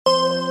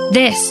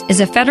This is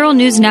a Federal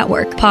News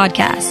Network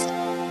podcast.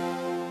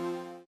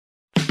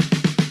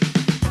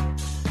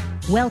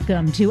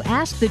 Welcome to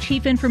Ask the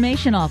Chief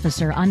Information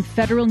Officer on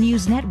Federal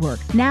News Network.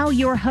 Now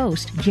your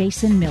host,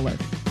 Jason Miller.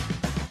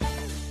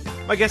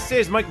 My guest today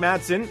is Mike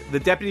Madsen, the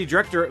Deputy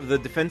Director of the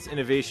Defense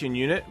Innovation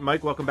Unit.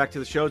 Mike, welcome back to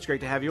the show. It's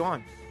great to have you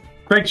on.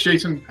 Thanks,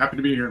 Jason. Happy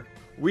to be here.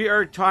 We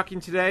are talking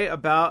today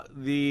about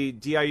the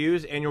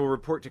DIU's annual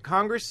report to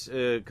Congress.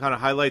 It kind of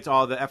highlights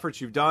all the efforts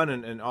you've done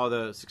and all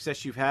the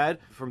success you've had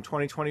from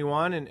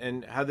 2021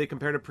 and how they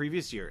compare to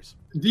previous years.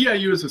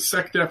 DIU is a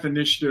SecDef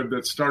initiative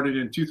that started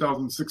in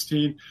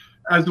 2016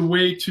 as a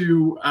way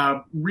to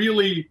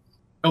really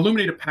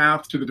illuminate a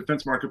path to the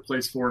defense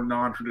marketplace for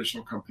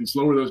non-traditional companies,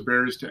 lower those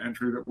barriers to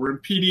entry that were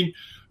impeding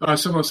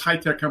some of those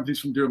high-tech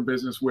companies from doing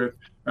business with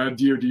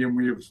DoD, and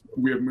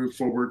we have moved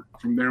forward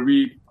from there.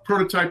 We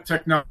prototype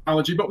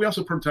technology, but we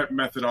also prototype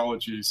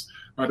methodologies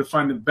to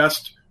find the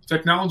best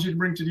technology to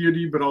bring to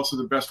DoD, but also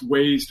the best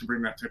ways to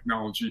bring that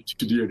technology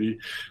to DoD.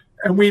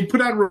 And we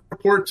put out a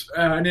report,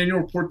 an annual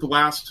report the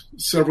last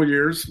several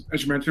years,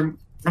 as you mentioned,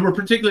 and we're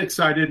particularly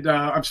excited.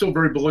 I'm still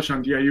very bullish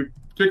on DIU,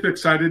 particularly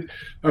excited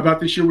about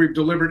this year. We've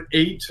delivered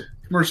 8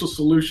 commercial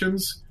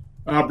solutions,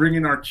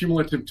 bringing our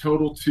cumulative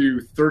total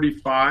to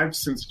 35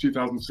 since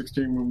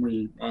 2016 when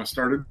we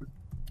started.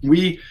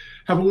 We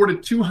have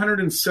awarded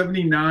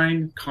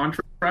 279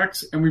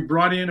 contracts, and we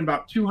brought in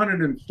about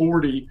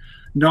 240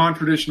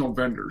 non-traditional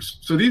vendors.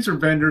 So these are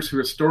vendors who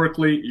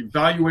historically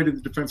evaluated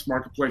the defense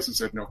marketplace and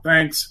said, no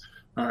thanks,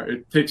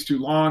 it takes too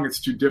long, it's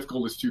too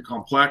difficult, it's too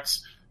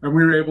complex. And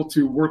we were able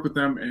to work with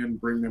them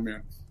and bring them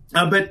in.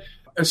 But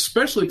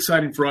especially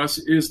exciting for us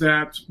is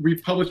that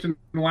we've published in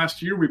the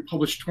last year, we've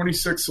published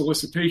 26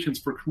 solicitations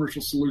for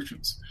commercial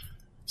solutions.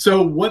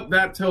 So what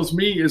that tells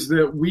me is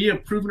that we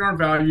have proven our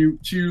value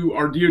to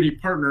our DoD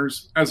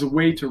partners as a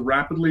way to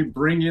rapidly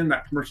bring in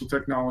that commercial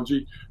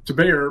technology to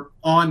bear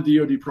on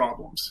DoD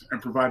problems and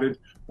provided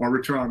our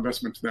return on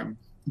investment to them.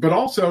 But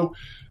also,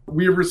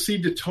 we have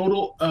received a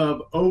total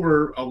of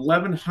over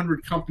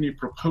 1,100 company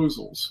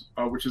proposals,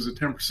 which is a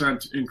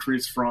 10%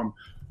 increase from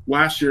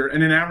last year,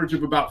 and an average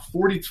of about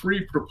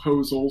 43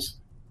 proposals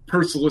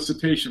per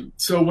solicitation.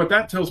 So what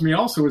that tells me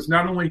also is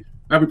not only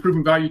have we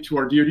proven value to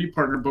our DoD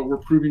partner, but we're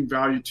proving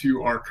value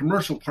to our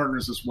commercial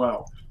partners as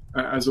well,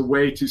 as a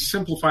way to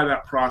simplify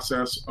that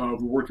process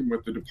of working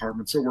with the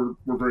department. So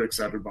we're very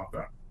excited about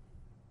that.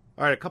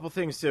 All right, a couple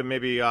things to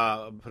maybe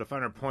put a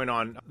finer point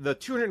on. The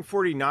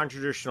 240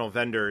 non-traditional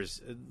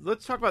vendors,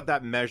 let's talk about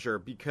that measure,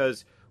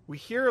 because we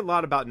hear a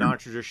lot about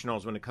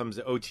non-traditionals when it comes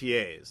to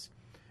OTAs.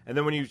 And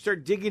then when you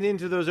start digging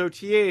into those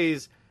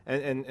OTAs,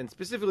 and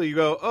specifically you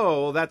go,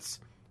 oh, well, that's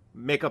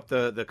make up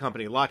the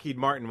company. Lockheed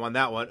Martin won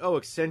that one. Oh,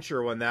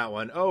 Accenture won that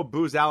one. Oh,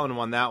 Booz Allen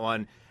won that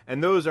one.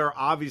 And those are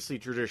obviously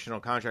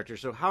traditional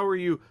contractors. So how are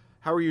you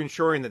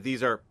ensuring that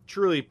these are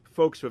truly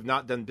folks who have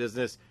not done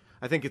business?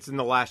 I think it's in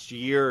the last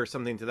year or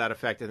something to that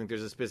effect. I think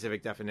there's a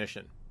specific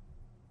definition.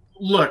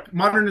 Look,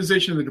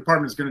 modernization of the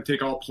department is going to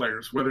take all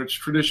players, whether it's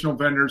traditional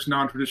vendors,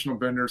 non-traditional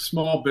vendors,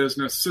 small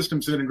business,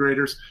 systems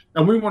integrators,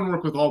 and we want to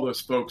work with all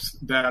those folks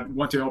that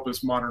want to help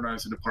us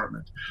modernize the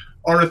department.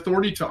 Our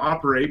authority to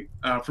operate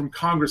from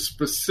Congress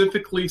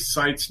specifically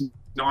cites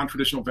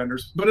non-traditional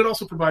vendors, but it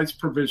also provides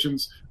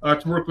provisions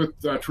to work with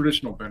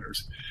traditional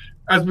vendors.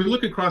 As we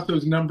look across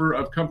those number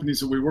of companies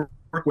that we work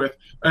with,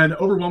 an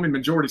overwhelming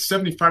majority,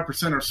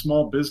 75%, are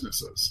small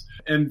businesses.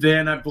 And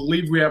then I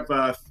believe we have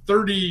about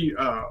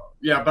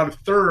a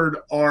third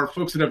are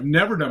folks that have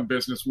never done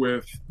business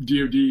with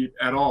DoD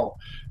at all.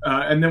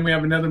 And then we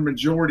have another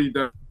majority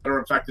that are,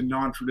 in fact, the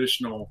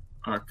non-traditional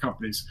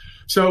companies.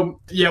 So,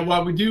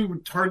 while we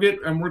do target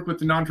and work with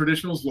the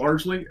non-traditionals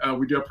largely,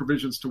 we do have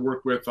provisions to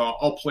work with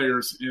all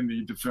players in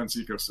the defense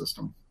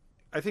ecosystem.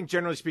 I think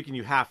generally speaking,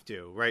 you have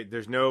to, right?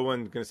 There's no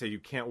one going to say you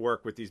can't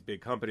work with these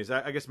big companies.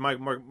 I guess, Mike,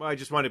 I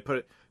just wanted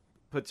to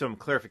put some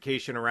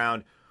clarification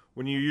around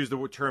when you use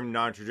the term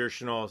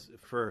non-traditional.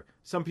 For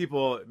some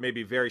people, it may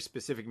be very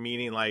specific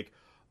meaning, like,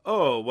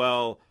 oh,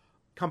 well,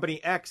 company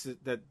X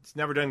that's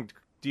never done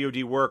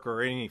DoD work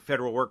or any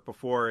federal work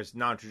before is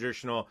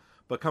non-traditional,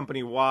 but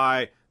company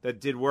Y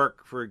that did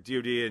work for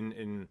DoD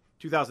in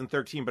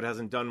 2013 but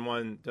hasn't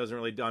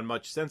really done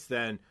much since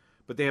then,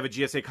 but they have a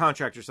GSA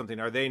contract or something,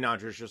 are they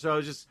non-traditional? So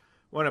I just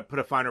want to put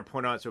a finer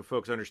point on it so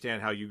folks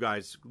understand how you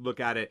guys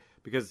look at it,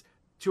 because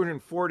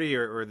 240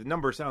 or the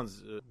number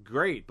sounds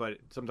great, but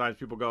sometimes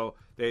people go,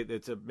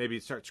 maybe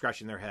start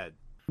scratching their head.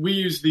 We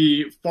use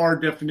the FAR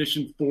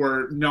definition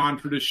for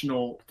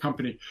non-traditional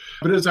company.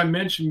 But as I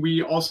mentioned,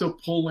 we also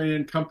pull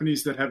in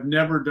companies that have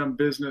never done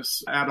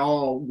business at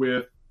all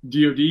with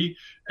DoD.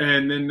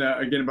 And then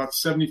again, about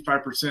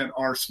 75%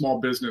 are small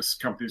business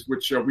companies,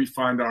 which we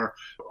find are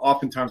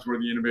oftentimes where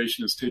the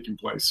innovation is taking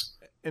place.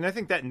 And I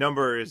think that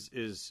number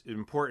is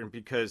important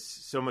because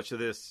so much of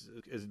this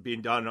is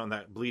being done on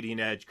that bleeding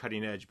edge,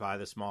 cutting edge by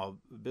the small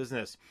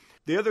business.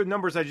 The other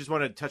numbers I just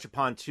want to touch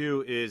upon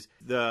too is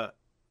the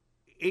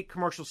 8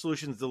 commercial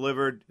solutions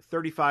delivered,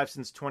 35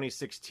 since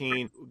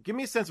 2016. Give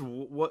me a sense of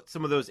what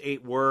some of those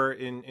 8 were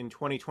in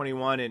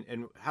 2021,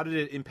 and how did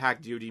it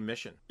impact DoD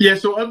mission? Yeah,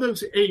 so of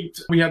those 8,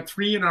 we had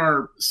 3 in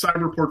our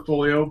cyber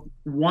portfolio,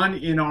 1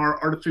 in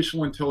our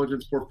artificial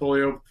intelligence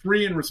portfolio,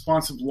 3 in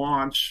responsive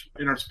launch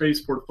in our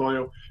space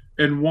portfolio,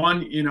 and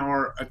 1 in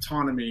our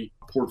autonomy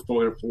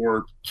portfolio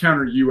for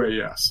counter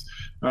UAS.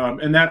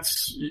 And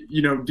that's,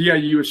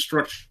 DIU is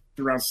structured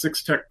around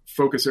 6 tech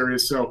focus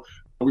areas. So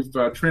we've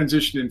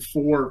transitioned in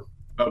 4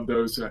 of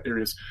those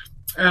areas.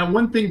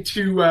 One thing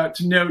to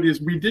note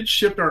is we did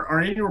shift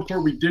our annual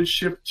report. We did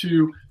shift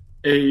to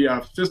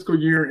a fiscal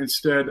year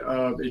instead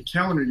of a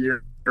calendar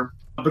year.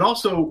 But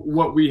also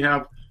what we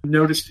have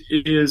noticed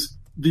is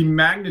the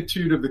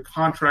magnitude of the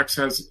contracts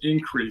has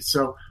increased.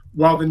 So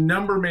while the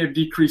number may have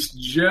decreased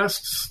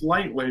just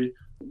slightly,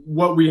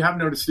 what we have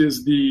noticed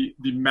is the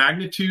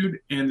magnitude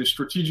and the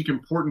strategic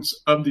importance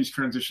of these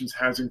transitions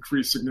has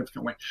increased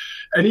significantly.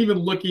 And even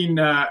looking,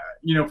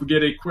 if we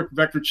get a quick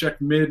vector check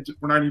we're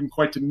not even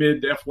quite to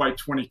mid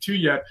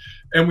FY22 yet,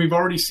 and we've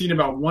already seen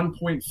about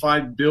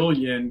 $1.5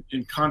 billion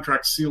in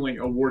contract ceiling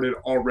awarded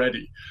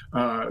already.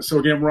 So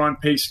again, we're on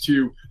pace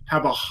to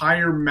have a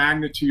higher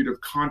magnitude of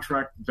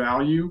contract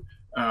value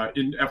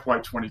in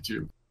FY22.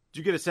 Do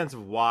you get a sense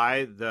of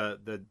why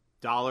the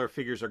dollar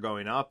figures are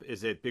going up?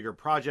 Is it bigger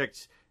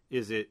projects?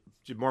 Is it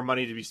more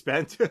money to be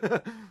spent?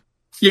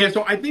 Yeah,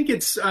 so I think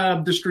it's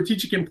the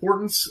strategic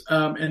importance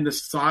and the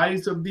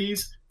size of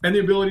these and the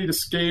ability to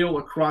scale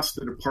across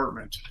the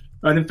department.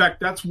 And in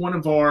fact, that's one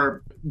of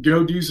our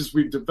go-dos as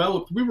we've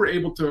developed. We were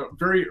able to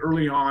very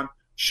early on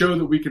show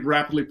that we could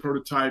rapidly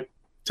prototype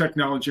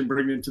technology and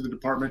bring it into the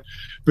department.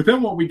 But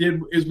then what we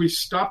did is we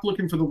stopped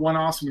looking for the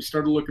one-offs and we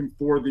started looking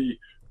for the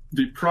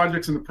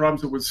projects and the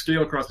problems that would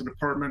scale across the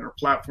department or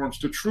platforms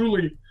to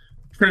truly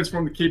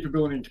transform the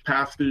capability and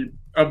capacity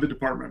of the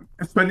department.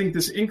 So I think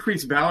this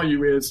increased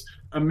value is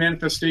a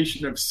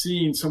manifestation of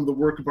seeing some of the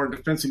work of our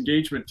defense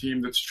engagement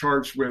team that's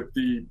charged with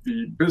the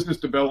business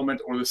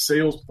development or the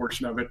sales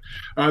portion of it,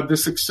 the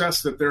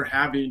success that they're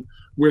having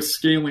with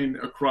scaling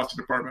across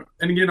the department.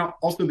 And again,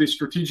 also the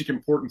strategic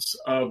importance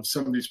of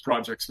some of these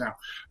projects now.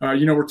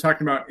 We're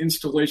talking about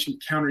installation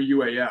counter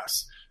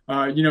UAS.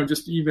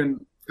 Just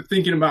even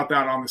thinking about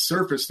that on the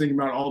surface, thinking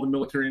about all the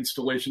military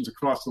installations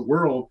across the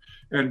world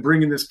and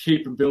bringing this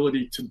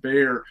capability to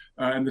bear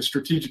and the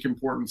strategic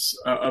importance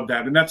of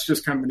that. And that's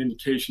just kind of an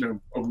indication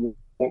of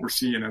what we're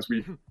seeing as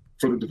we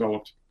further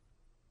developed.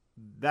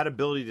 That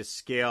ability to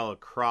scale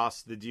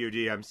across the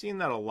DoD, I'm seeing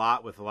that a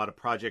lot with a lot of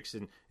projects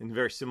in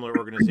very similar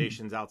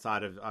organizations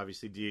outside of,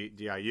 obviously,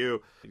 DIU.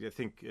 I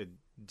think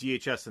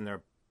DHS and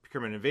their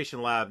Procurement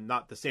Innovation Lab,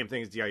 not the same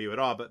thing as DIU at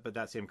all, but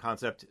that same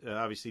concept,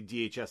 obviously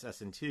DHS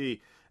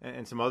S&T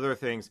and some other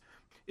things.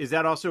 Is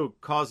that also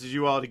causes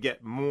you all to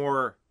get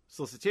more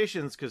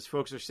solicitations because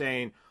folks are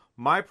saying,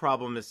 my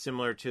problem is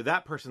similar to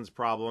that person's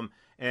problem.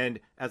 And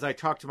as I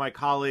talk to my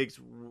colleagues,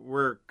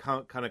 we're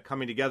kind of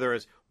coming together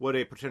as what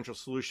a potential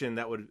solution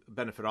that would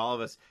benefit all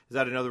of us. Is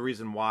that another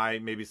reason why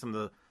maybe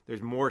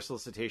there's more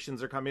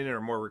solicitations are coming in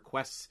or more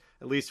requests,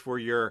 at least for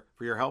your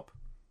help?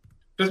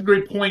 That's a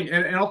great point.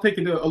 And I'll take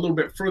it a little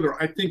bit further.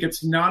 I think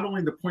it's not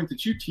only the point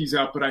that you tease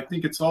out, but I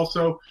think it's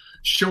also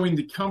showing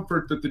the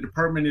comfort that the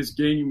department is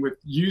gaining with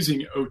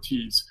using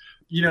OTs.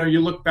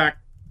 You look back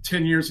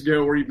 10 years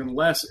ago or even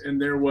less,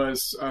 and there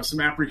was some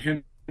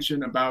apprehension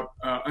about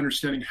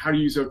understanding how to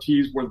use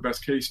OTs, where the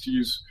best case to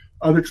use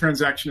other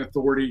transaction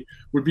authority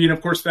would be. And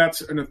of course, that's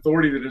an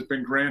authority that has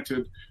been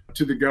granted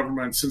to the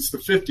government since the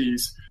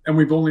 50s. And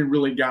we've only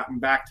really gotten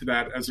back to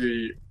that as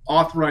a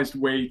authorized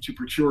way to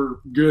procure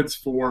goods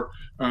for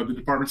the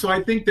department. So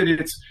I think that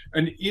it's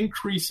an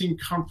increasing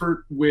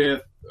comfort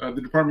with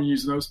the department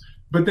using those.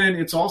 But then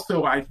it's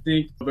also, I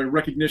think, a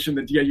recognition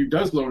that DIU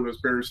does lower those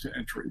barriers to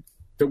entry,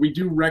 that we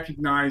do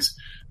recognize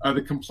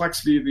the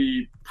complexity of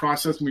the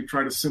process, and we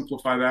try to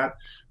simplify that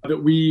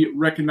we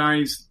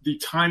recognize the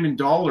time and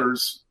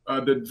dollars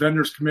that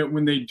vendors commit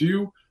when they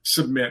do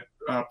submit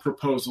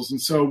proposals.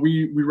 And so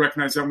we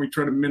recognize that, and we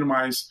try to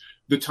minimize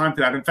the time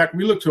for that. In fact,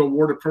 we look to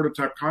award a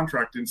prototype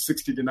contract in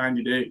 60 to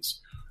 90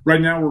 days.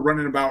 Right now, we're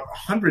running about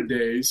 100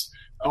 days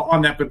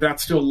on that, but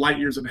that's still light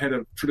years ahead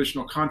of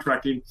traditional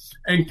contracting.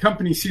 And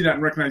companies see that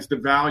and recognize the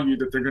value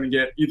that they're going to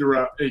get either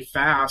a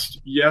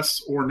fast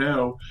yes or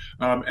no.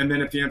 And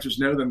then if the answer is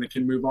no, then they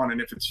can move on. And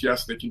if it's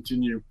yes, they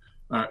continue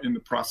in the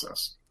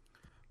process.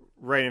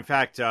 Right. In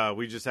fact,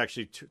 we just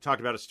actually talked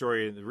about a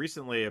story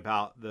recently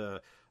about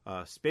the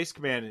Space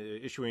Command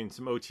issuing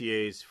some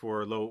OTAs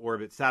for low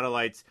orbit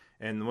satellites.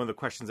 And one of the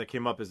questions that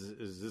came up is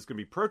this going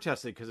to be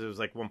protested because it was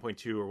like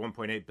 $1.2 or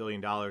 $1.8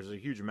 billion, a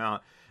huge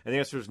amount. And the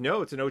answer is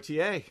no, it's an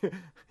OTA.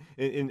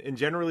 in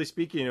generally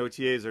speaking,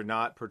 OTAs are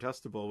not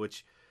protestable,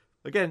 which,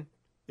 again,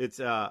 it's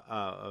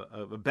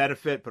a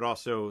benefit, but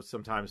also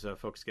sometimes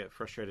folks get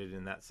frustrated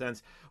in that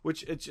sense,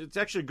 which it's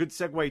actually a good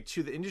segue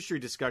to the industry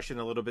discussion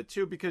a little bit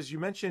too, because you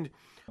mentioned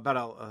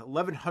about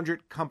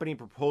 1,100 company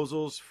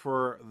proposals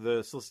for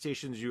the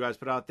solicitations you guys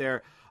put out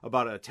there,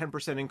 about a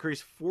 10%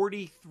 increase,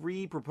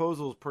 43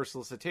 proposals per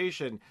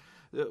solicitation.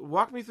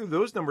 Walk me through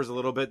those numbers a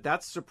little bit.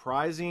 That's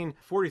surprising.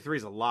 43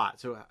 is a lot.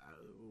 So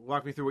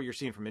walk me through what you're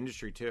seeing from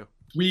industry too.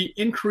 We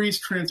increase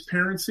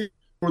transparency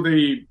for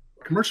the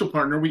commercial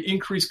partner. We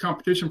increase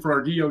competition for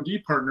our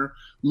DoD partner,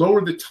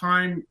 lower the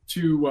time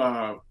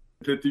to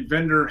that the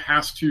vendor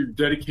has to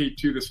dedicate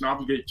to this and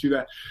obligate to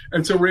that.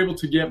 And so we're able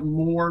to get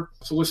more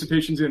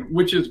solicitations in,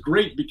 which is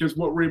great because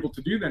what we're able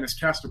to do then is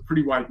cast a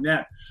pretty wide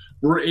net.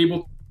 We're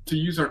able to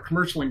use our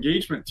commercial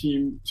engagement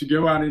team to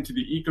go out into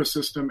the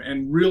ecosystem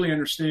and really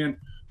understand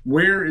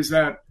where is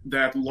that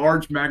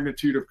large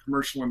magnitude of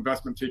commercial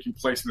investment taking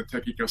place in the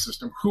tech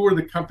ecosystem? Who are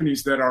the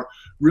companies that are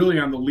really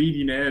on the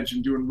leading edge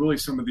and doing really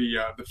some of the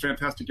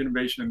fantastic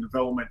innovation and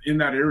development in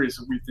that areas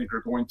that we think are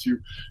going to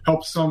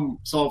help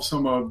solve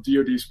some of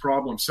DoD's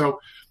problems? So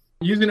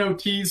using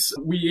OTs,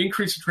 we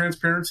increase the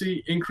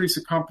transparency, increase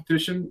the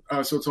competition,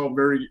 so it's all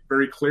very,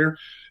 very clear.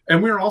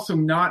 And we're also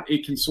not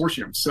a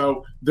consortium,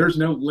 so there's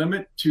no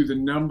limit to the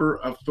number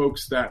of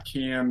folks that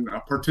can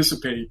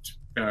participate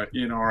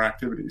in our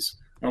activities.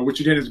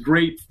 Which again is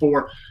great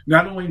for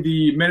not only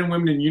the men and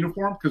women in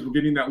uniform, because we're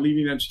getting that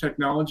leading edge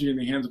technology in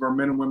the hands of our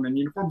men and women in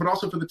uniform, but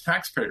also for the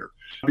taxpayer,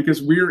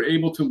 because we're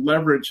able to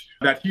leverage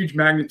that huge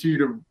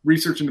magnitude of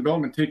research and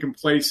development taking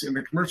place in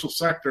the commercial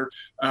sector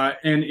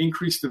and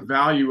increase the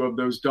value of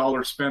those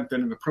dollars spent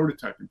then in the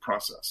prototyping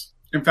process.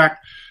 In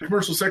fact, the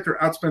commercial sector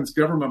outspends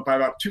government by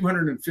about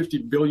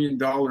 $250 billion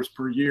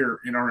per year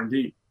in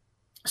R&D.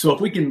 So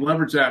if we can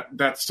leverage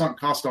that sunk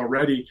cost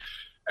already,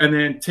 and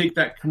then take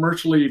that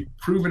commercially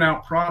proven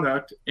out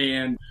product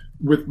and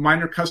with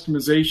minor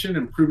customization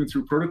and proven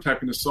through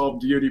prototyping to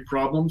solve DoD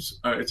problems,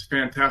 it's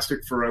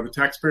fantastic for the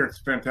taxpayer. It's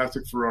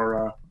fantastic for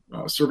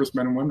our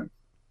servicemen and women.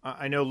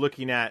 I know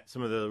looking at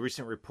some of the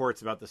recent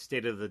reports about the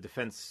state of the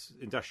defense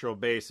industrial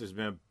base, there's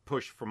been a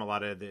push from a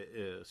lot of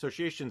the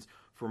associations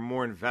for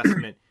more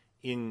investment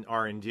in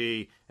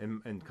R&D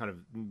and kind of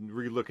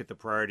relook at the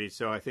priorities.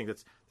 So I think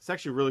it's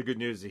actually really good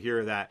news to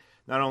hear that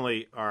not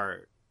only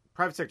are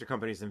private sector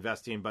companies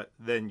investing, but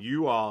then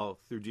you all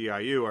through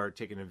DIU are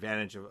taking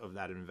advantage of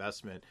that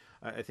investment.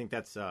 I think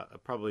that's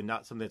probably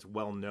not something that's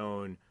well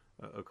known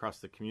across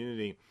the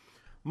community.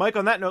 Mike,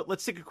 on that note,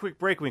 let's take a quick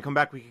break. When we come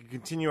back, we can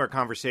continue our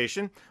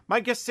conversation. My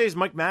guest today is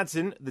Mike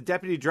Madsen, the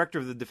Deputy Director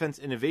of the Defense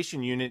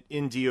Innovation Unit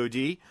in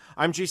DoD.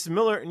 I'm Jason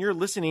Miller, and you're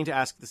listening to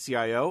Ask the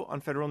CIO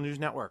on Federal News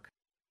Network.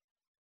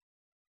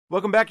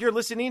 Welcome back. You're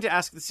listening to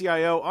Ask the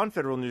CIO on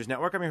Federal News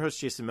Network. I'm your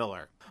host, Jason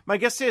Miller. My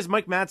guest today is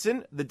Mike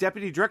Madsen, the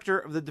Deputy Director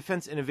of the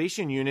Defense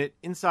Innovation Unit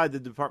inside the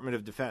Department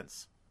of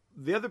Defense.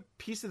 The other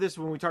piece of this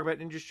when we talk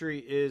about industry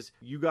is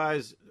you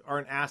guys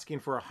aren't asking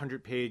for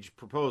 100-page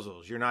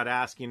proposals. You're not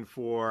asking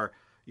for,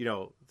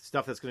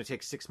 stuff that's going to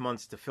take 6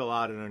 months to fill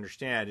out and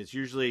understand. It's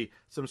usually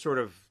some sort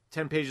of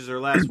 10 pages or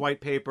less white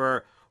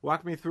paper.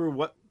 Walk me through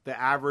what the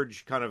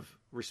average kind of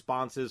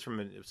response is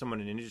from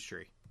someone in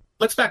industry.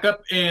 Let's back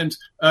up and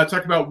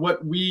talk about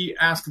what we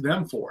ask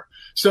them for.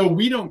 So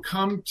we don't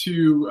come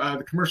to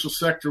the commercial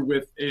sector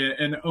with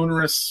an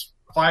onerous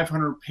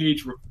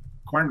 500-page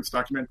requirements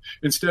document.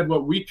 Instead,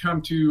 what we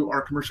come to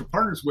our commercial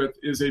partners with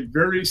is a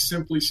very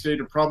simply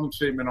stated problem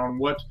statement on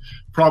what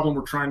problem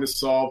we're trying to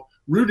solve,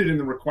 rooted in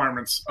the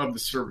requirements of the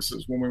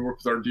services when we work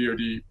with our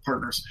DoD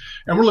partners.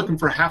 And we're looking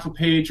for half a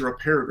page or a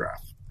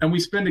paragraph. And we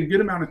spend a good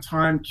amount of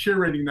time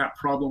curating that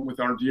problem with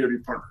our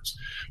DoD partners.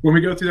 When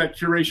we go through that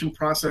curation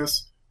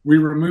process, we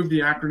remove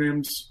the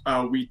acronyms,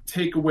 we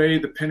take away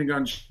the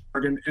Pentagon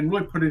jargon, and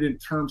really put it in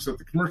terms that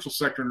the commercial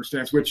sector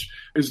understands, which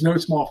is no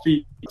small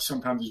feat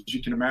sometimes, as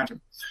you can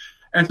imagine.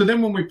 And so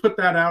then when we put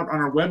that out on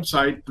our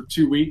website for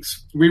 2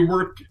 weeks, we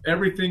work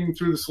everything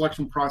through the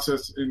selection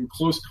process in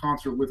close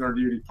concert with our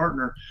DoD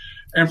partner.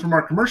 And from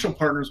our commercial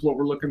partners, what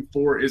we're looking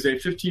for is a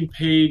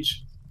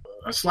 15-page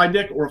slide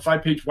deck or a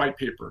 5-page white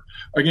paper.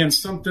 Again,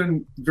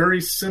 something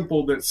very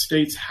simple that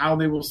states how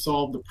they will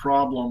solve the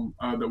problem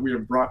that we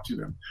have brought to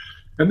them.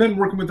 And then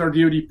working with our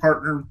DoD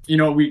partner,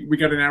 we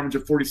got an average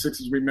of 46,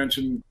 as we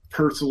mentioned,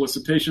 per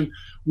solicitation.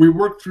 We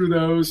work through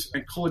those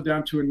and cull it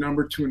down to a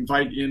number to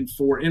invite in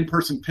for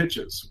in-person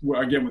pitches,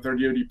 again, with our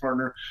DoD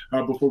partner,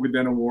 before we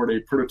then award a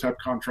prototype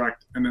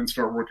contract and then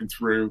start working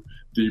through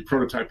the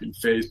prototyping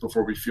phase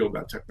before we field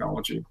that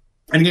technology.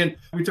 And again,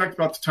 we talked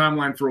about the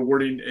timeline for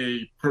awarding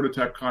a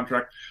prototype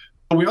contract.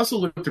 We also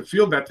look to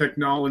field that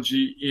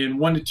technology in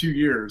 1 to 2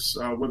 years,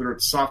 whether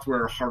it's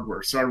software or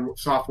hardware. So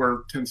software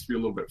tends to be a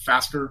little bit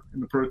faster in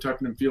the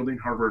prototyping and fielding.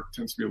 Hardware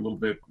tends to be a little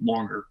bit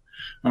longer,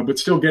 but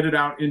still get it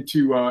out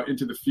into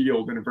the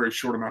field in a very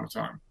short amount of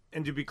time.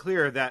 And to be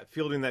clear, that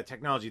fielding that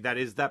technology, that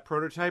is that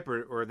prototype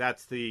or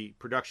that's the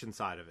production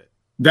side of it?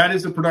 That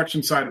is the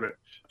production side of it.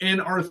 And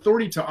our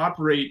authority to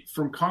operate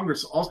from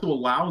Congress also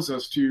allows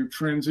us to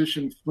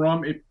transition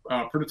from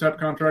a prototype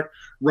contract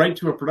right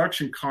to a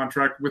production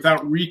contract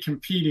without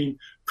recompeting,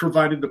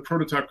 provided the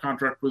prototype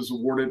contract was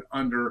awarded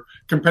under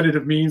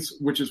competitive means,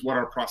 which is what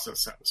our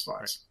process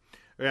satisfies.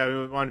 Yeah,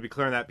 we wanted to be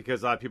clear on that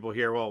because a lot of people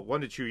hear,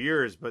 1 to 2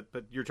 years, but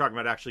you're talking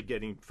about actually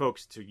getting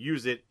folks to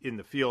use it in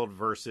the field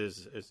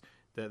versus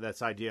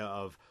this idea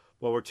of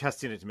well, we're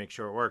testing it to make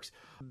sure it works.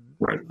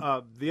 Right.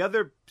 The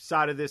other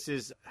side of this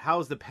is,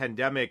 how's the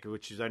pandemic,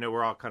 which is, I know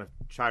we're all kind of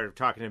tired of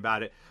talking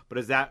about it, but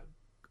has that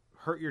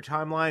hurt your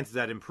timelines? Has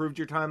that improved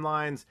your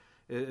timelines?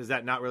 Has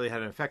that not really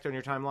had an effect on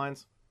your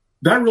timelines?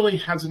 That really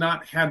has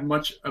not had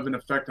much of an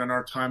effect on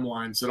our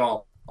timelines at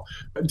all.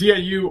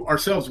 DIU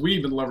ourselves, we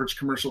even leverage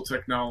commercial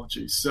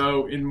technology.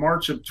 So in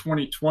March of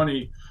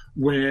 2020,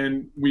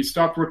 when we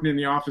stopped working in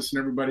the office and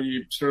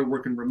everybody started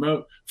working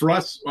remote, for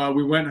us,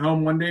 we went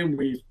home one day and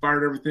we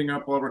fired everything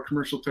up, all of our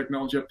commercial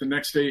technology up the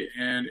next day,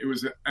 and it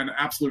was an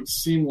absolute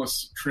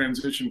seamless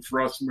transition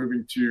for us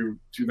moving to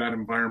that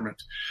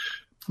environment.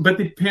 But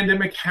the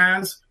pandemic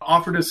has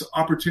offered us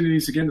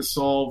opportunities, again, to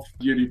solve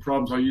DoD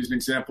problems. I'll use an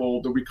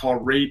example that we call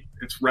RATE.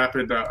 It's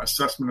Rapid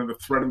Assessment of the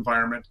Threat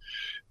Environment.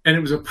 And it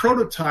was a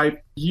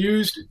prototype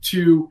used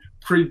to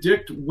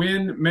predict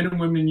when men and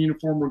women in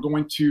uniform were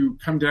going to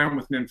come down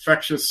with an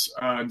infectious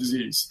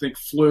disease. Think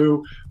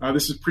flu.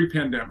 This is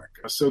pre-pandemic.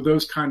 So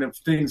those kind of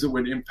things that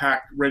would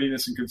impact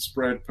readiness and could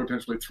spread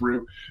potentially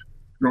through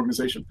an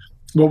organization.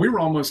 Well, we were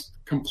almost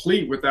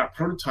complete with that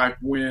prototype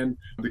when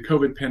the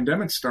COVID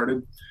pandemic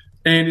started.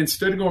 And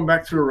instead of going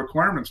back through a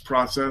requirements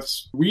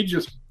process, we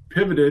just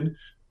pivoted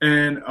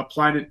and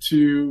applied it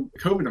to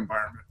COVID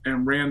environment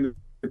and ran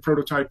the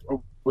prototype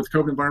with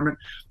COVID environment.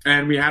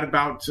 And we had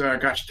about,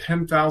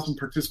 10,000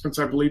 participants,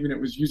 I believe, and it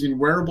was using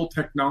wearable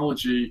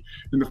technology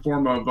in the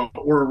form of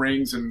Oura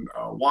rings and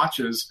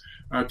watches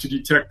to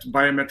detect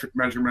biometric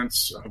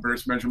measurements,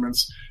 various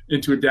measurements,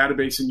 into a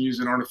database and use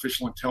an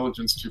artificial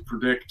intelligence to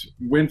predict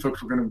when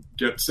folks were going to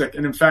get sick.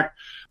 And in fact,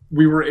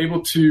 we were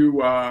able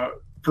to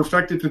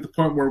perfected to the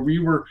point where we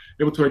were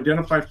able to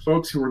identify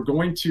folks who were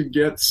going to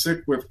get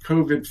sick with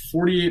COVID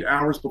 48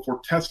 hours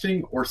before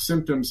testing or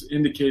symptoms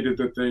indicated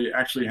that they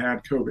actually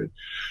had COVID.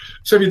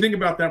 So if you think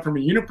about that from a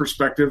unit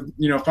perspective,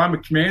 if I'm a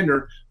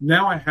commander,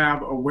 now I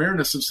have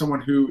awareness of someone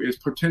who is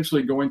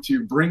potentially going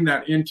to bring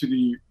that into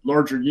the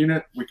larger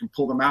unit. We can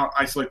pull them out,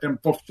 isolate them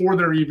before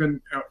they're even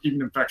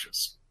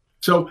infectious.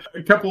 So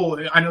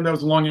I know that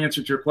was a long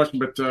answer to your question,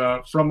 but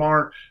from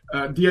our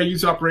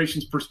DIU's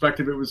operations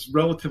perspective, it was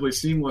relatively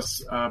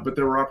seamless, but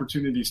there were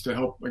opportunities to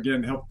help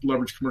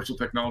leverage commercial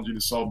technology to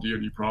solve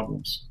DoD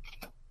problems.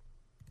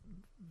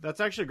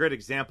 That's actually a great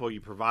example you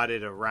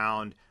provided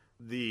around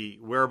the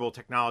wearable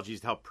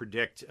technologies to help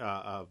predict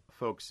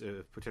folks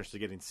potentially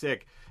getting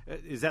sick.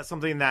 Is that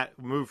something that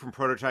moved from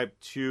prototype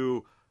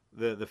to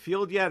the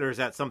field yet, or is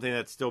that something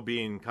that's still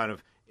being kind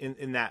of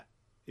in that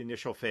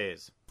initial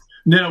phase?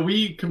 No,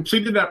 we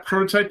completed that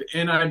prototype,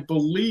 and I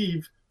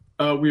believe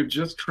we've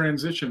just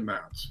transitioned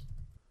that.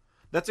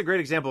 That's a great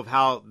example of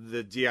how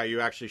the DIU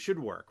actually should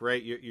work,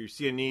 right? You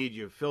see a need,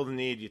 you fill the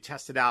need, you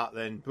test it out,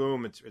 then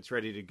boom, it's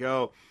ready to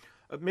go.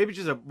 Maybe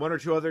just one or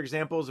two other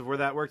examples of where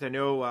that worked. I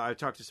know I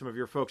talked to some of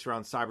your folks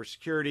around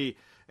cybersecurity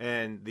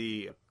and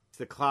the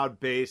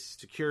cloud-based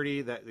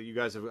security that you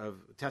guys have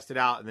tested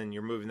out, and then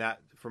you're moving that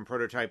from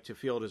prototype to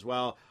field as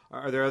well.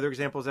 Are there other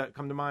examples that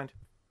come to mind?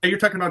 You're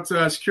talking about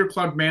secure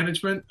cloud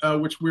management,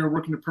 which we are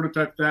working to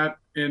prototype that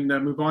and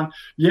move on.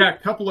 Yeah, a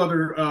couple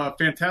other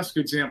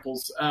fantastic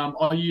examples.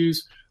 I'll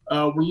use.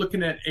 We're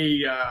looking at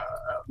a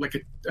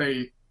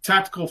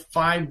tactical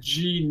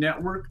 5G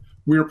network.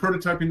 We are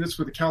prototyping this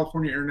with the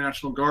California Air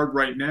National Guard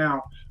right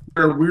now,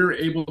 where we're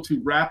able to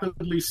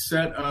rapidly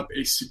set up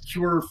a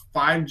secure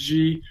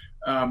 5G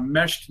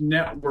meshed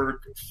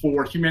network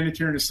for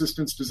humanitarian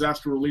assistance,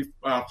 disaster relief,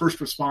 first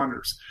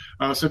responders.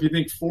 So if you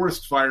think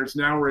forest fires,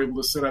 now we're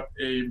able to set up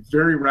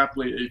very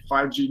rapidly a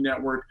 5G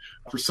network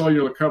for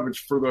cellular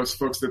coverage for those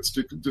folks that's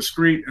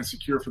discreet and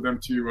secure for them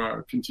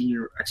to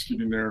continue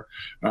executing their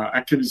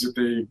activities that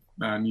they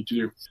need to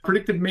do.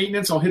 Predictive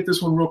maintenance, I'll hit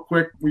this one real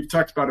quick. We've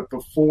talked about it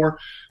before,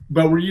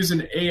 but we're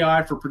using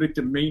AI for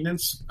predictive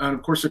maintenance. And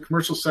of course, the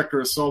commercial sector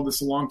has solved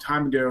this a long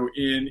time ago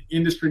in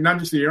industry, not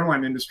just the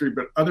airline industry,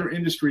 but other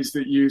industries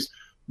that use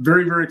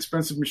very, very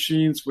expensive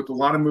machines with a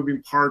lot of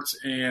moving parts,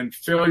 and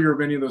failure of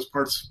any of those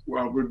parts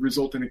would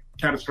result in a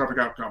catastrophic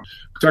outcome.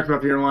 We talked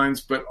about the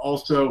airlines, but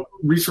also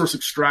resource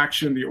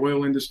extraction, the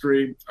oil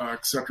industry,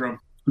 et cetera.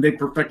 They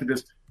perfected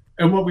this.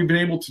 And what we've been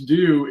able to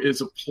do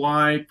is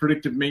apply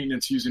predictive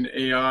maintenance using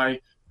AI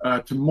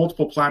to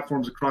multiple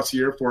platforms across the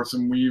Air Force.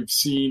 And we've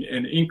seen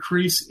an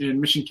increase in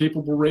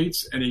mission-capable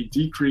rates and a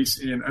decrease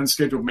in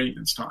unscheduled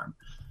maintenance time.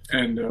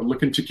 And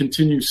looking to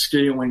continue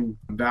scaling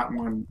that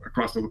one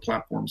across other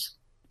platforms.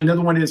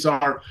 Another one is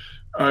our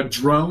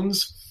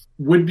drones.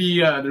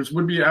 There's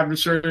would-be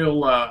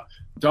adversarial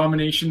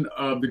domination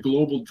of the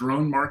global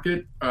drone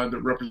market that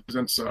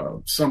represents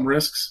some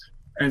risks.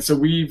 And so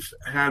we've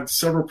had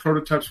several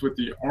prototypes with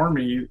the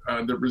Army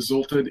that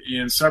resulted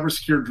in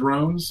cyber-secure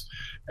drones,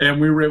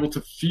 and we were able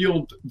to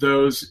field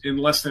those in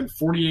less than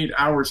 48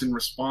 hours in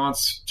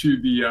response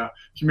to the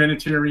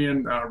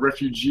humanitarian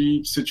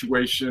refugee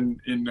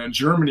situation in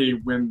Germany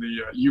when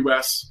the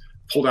U.S.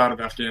 pulled out of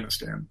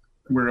Afghanistan.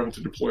 We were able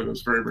to deploy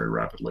those very, very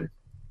rapidly.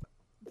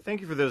 Thank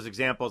you for those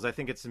examples. I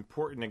think it's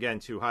important, again,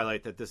 to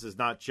highlight that this is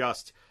not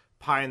just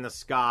pie in the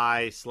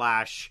sky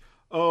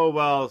 / oh,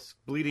 well,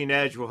 bleeding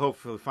edge will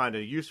hopefully find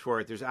a use for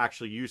it. There's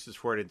actually uses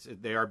for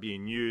it. They are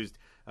being used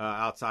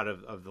outside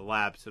of the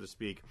lab, so to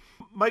speak.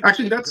 Mike,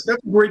 actually, that's a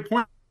great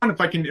point. If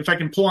I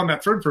can pull on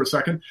that thread for a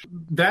second,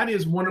 that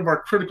is one of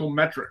our critical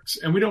metrics,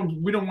 and we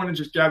don't want to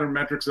just gather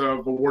metrics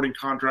of awarding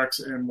contracts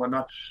and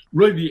whatnot.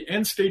 Really, the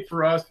end state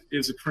for us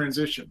is a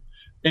transition.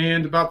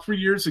 And about 3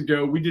 years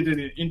ago, we did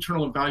an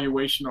internal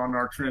evaluation on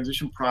our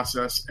transition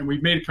process, and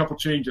we've made a couple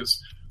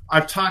changes.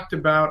 I've talked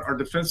about our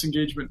defense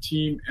engagement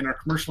team and our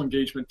commercial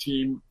engagement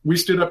team. We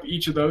stood up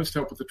each of those to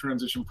help with the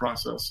transition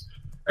process.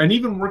 And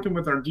even working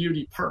with our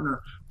DoD partner,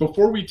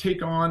 before we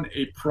take on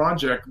a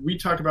project, we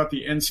talk about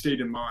the end state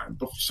in mind.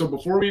 So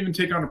before we even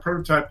take on a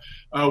prototype,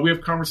 we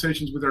have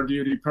conversations with our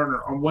DoD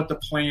partner on what the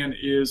plan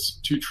is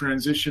to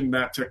transition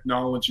that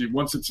technology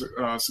once it's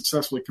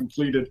successfully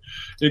completed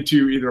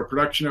into either a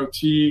production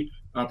OT,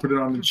 put it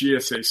on the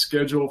GSA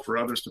schedule for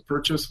others to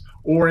purchase,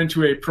 or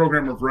into a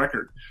program of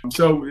record.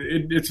 So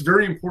it's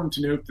very important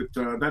to note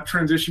that that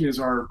transition is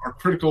our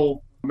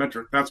critical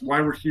metric. That's why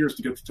we're here, is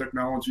to get the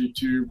technology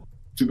to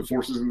the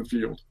forces in the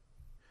field.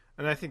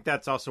 And I think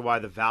that's also why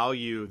the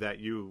value that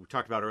you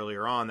talked about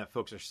earlier on, that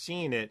folks are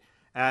seeing it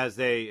as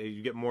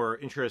you get more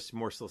interest,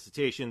 more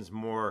solicitations,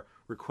 more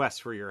requests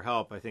for your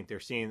help. I think they're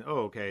seeing,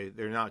 oh, okay,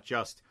 they're not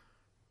just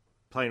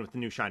playing with the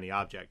new shiny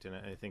object. And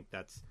I think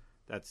that's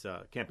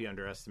can't be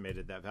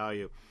underestimated, that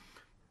value.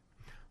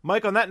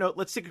 Mike, on that note,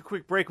 let's take a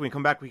quick break. When we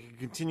come back, we can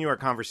continue our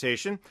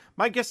conversation.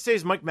 My guest today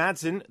is Mike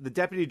Madsen, the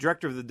Deputy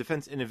Director of the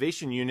Defense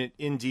Innovation Unit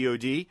in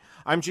DoD.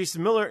 I'm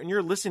Jason Miller, and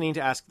you're listening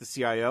to Ask the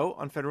CIO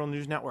on Federal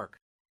News Network.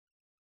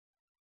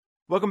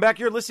 Welcome back.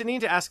 You're listening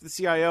to Ask the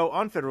CIO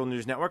on Federal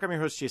News Network. I'm your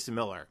host, Jason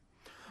Miller.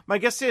 My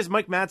guest today is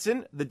Mike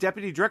Madsen, the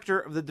Deputy Director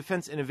of the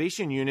Defense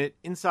Innovation Unit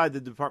inside the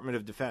Department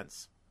of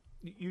Defense.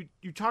 You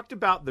talked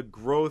about the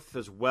growth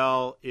as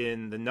well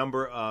in the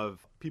number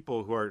of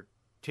people who are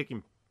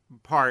taking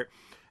part.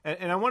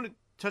 And I want to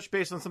touch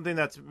base on something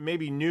that's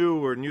maybe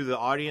new to the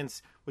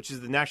audience, which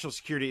is the National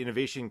Security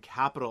Innovation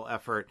Capital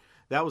effort.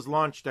 That was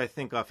launched, I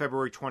think,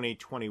 February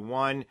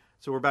 2021.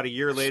 So we're about a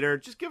year later.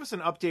 Just give us an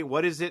update.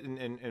 What is it,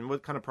 and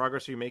what kind of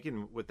progress are you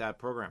making with that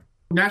program?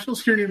 National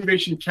Security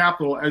Innovation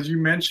Capital, as you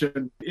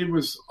mentioned, it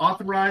was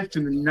authorized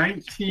in the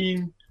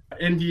 19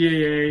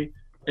 NDAA,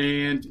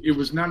 and it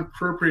was not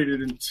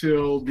appropriated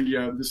until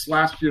this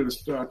last year,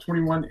 this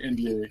 21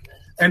 NDAA.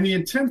 And the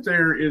intent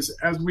there is,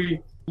 as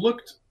we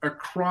looked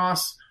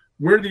across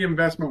where the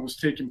investment was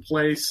taking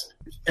place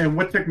and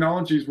what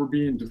technologies were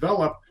being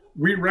developed,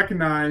 we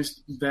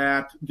recognized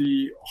that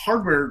the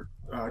hardware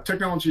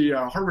technology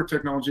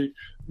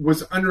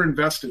was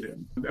underinvested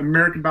in.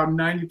 About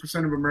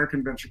 90% of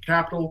American venture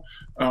capital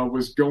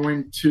was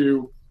going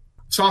to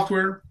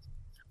software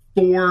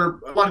for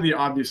a lot of the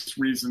obvious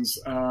reasons,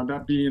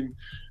 that being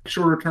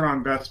short return on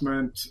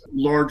investment,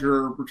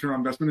 larger return on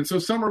investment. And so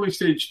some early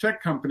stage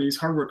tech companies,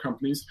 hardware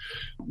companies,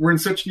 were in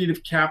such need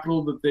of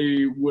capital that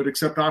they would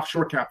accept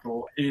offshore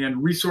capital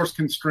and resource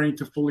constraint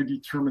to fully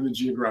determine the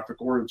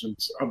geographic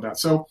origins of that.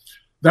 So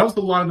that was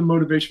a lot of the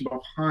motivation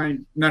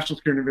behind National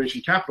Security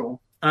Innovation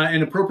Capital,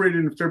 and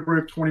appropriated in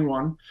February of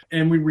 21.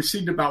 And we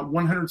received about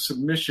 100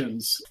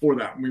 submissions for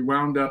that. And we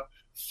wound up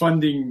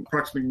funding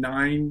approximately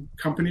 9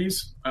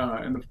 companies,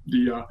 and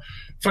the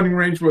funding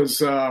range was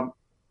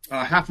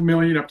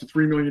 $500,000 up to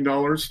 $3 million,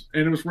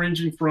 and it was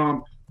ranging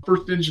from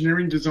first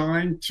engineering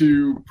design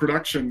to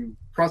production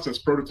process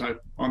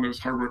prototype on those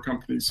hardware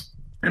companies,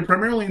 and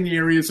primarily in the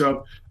areas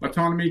of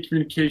autonomy,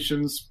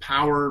 communications,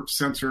 power,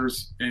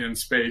 sensors, and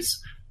space.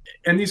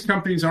 And these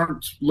companies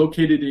aren't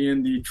located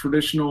in the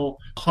traditional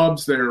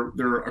hubs;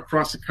 they're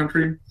across the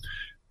country.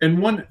 And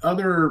one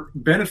other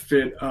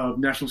benefit of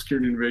National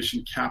Security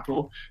Innovation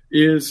Capital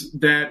is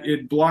that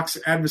it blocks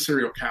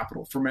adversarial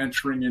capital from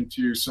entering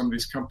into some of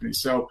these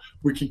companies. So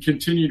we can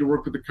continue to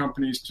work with the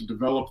companies to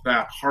develop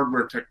that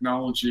hardware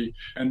technology.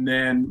 And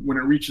then when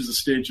it reaches a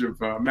stage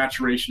of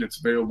maturation, it's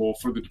available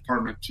for the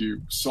department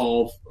to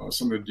solve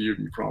some of the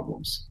DoD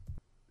problems.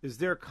 Is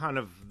there kind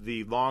of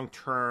the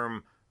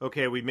long-term,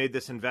 okay, we made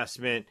this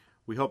investment,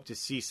 we hope to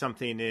see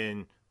something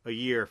in a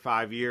year,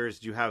 5 years?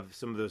 Do you have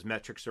some of those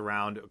metrics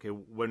around, okay,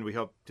 when we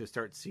hope to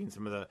start seeing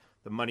some of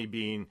the money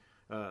being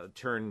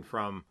turned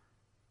from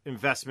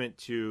investment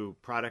to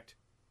product?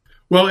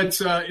 Well,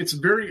 it's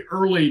very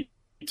early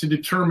to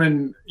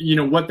determine,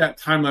 what that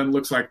timeline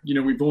looks like.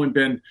 We've only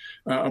been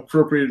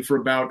appropriated for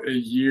about a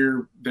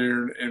year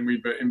there, and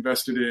we've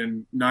invested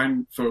in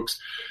 9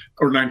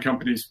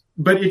 companies.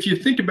 But if you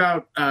think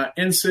about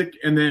NSIC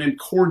and then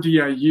Core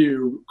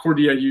DIU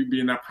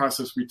being that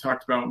process we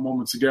talked about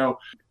moments ago,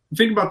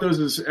 think about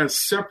those as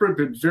separate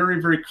but very,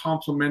 very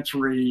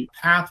complementary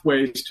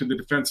pathways to the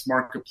defense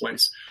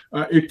marketplace.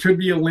 It could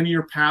be a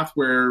linear path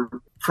where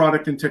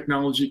product and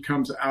technology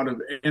comes out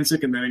of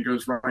NSIC and then it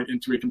goes right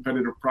into a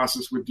competitive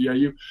process with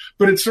DIU.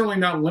 But it's certainly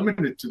not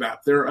limited to that.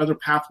 There are other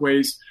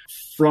pathways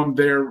from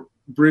there,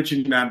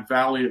 bridging that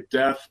valley of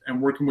death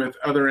and working with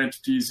other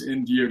entities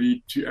in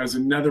DoD as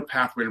another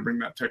pathway to bring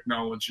that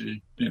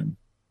technology in.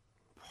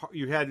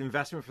 You had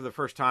investment for the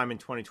first time in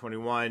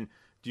 2021.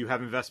 Do you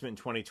have investment in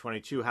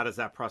 2022? How does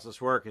that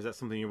process work? Is that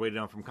something you're waiting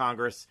on from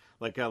Congress,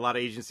 like a lot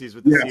of agencies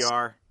with the Yes.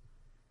 CR?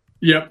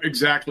 Yep,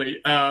 exactly.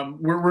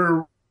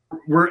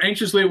 We're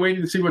anxiously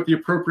waiting to see what the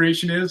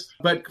appropriation is,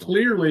 but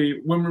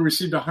clearly when we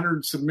received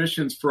 100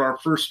 submissions for our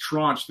first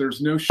tranche, there's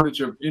no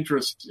shortage of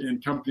interest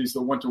in companies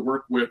that want to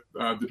work with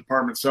the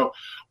department. So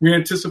we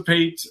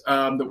anticipate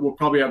that we'll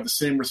probably have the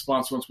same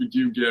response once we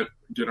do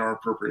get our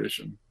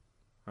appropriation.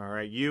 All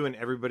right, you and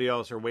everybody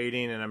else are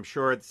waiting, and I'm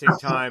sure at the same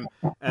time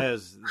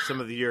as some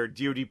of your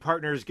DoD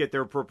partners get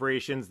their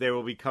appropriations, they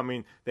will be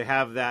coming. They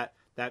have that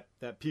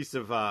piece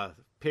of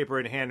paper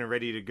in hand and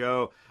ready to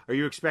go. Are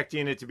you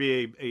expecting it to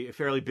be a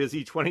fairly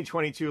busy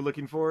 2022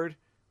 looking forward?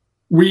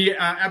 We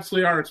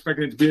absolutely are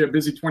expecting it to be a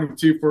busy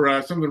 22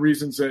 for some of the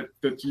reasons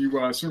that you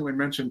certainly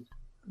mentioned.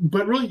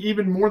 But really,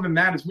 even more than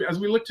that, as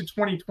we look to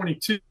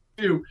 2022,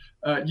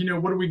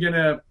 what are we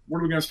gonna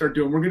start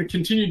doing? We're going to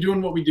continue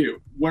doing what we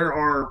do, where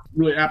our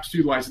really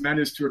aptitude lies, and that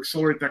is to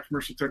accelerate that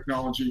commercial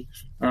technology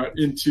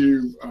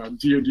into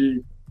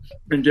DoD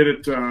and get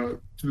it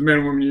to the men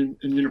and women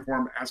in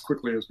uniform as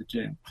quickly as we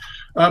can.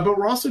 But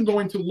we're also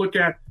going to look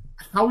at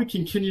how we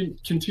can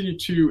continue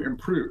to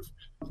improve.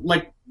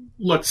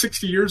 Look,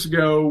 60 years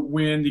ago,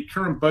 when the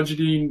current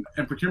budgeting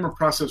and procurement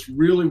process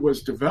really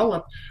was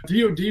developed,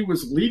 DoD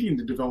was leading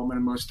the development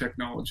of most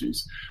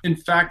technologies. In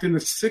fact, in the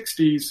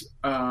 60s,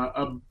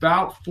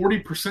 about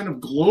 40%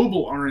 of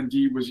global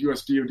R&D was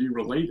U.S. DoD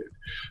related.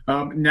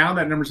 Now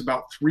that number is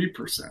about 3%.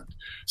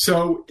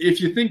 So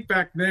if you think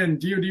back then,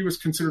 DoD was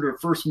considered a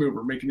first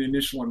mover, making the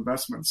initial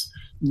investments.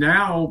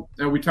 Now,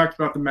 we talked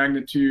about the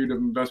magnitude of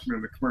investment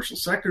in the commercial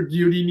sector.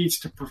 DoD needs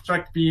to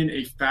perfect being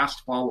a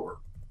fast follower.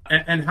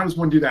 And how does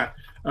one do that?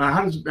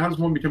 How does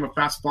one become a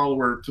fast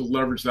follower to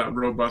leverage that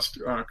robust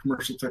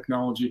commercial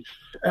technology?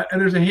 And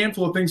there's a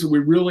handful of things that we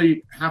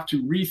really have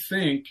to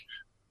rethink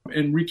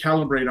and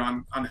recalibrate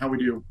on how we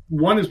do.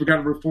 One is we've got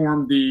to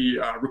reform the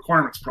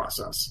requirements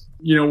process,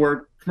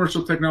 where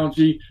commercial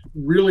technology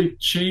really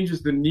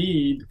changes the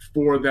need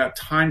for that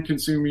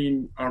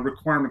time-consuming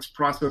requirements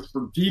process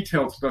for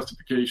detailed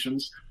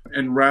specifications,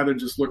 and rather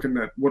just looking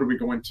at what are we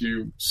going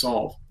to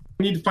solve.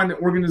 We need to find an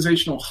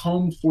organizational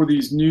home for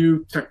these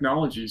new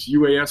technologies.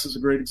 UAS is a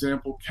great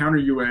example. Counter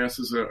UAS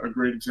is a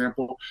great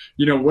example.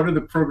 What are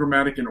the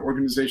programmatic and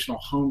organizational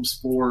homes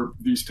for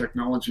these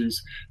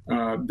technologies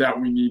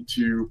that we need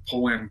to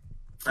pull in?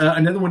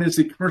 Another one is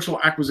the commercial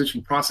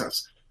acquisition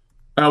process.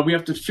 We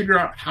have to figure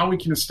out how we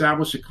can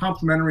establish a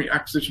complementary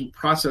acquisition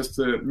process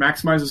that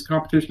maximizes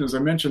competition, as I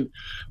mentioned,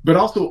 but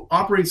also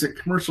operates at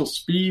commercial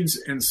speeds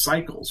and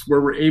cycles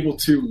where we're able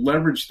to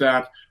leverage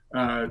that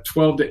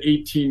 12 to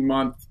 18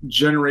 month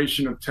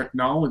generation of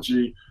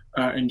technology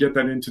and get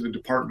that into the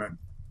department.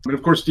 But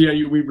of course,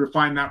 DIU, we've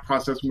refined that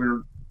process.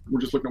 We're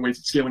just looking at ways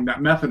of scaling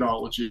that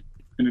methodology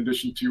in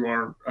addition to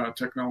our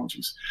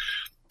technologies.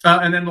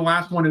 And then the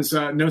last one is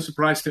no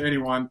surprise to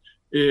anyone,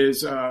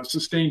 is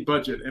sustained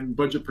budget and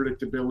budget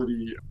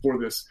predictability for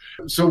this.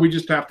 So we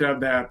just have to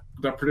have that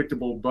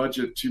predictable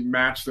budget to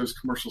match those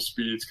commercial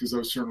speeds, because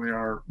those certainly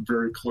are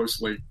very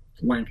closely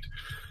linked.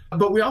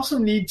 But we also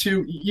need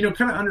to,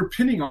 kind of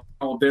underpinning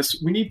all of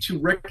this, we need to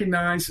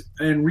recognize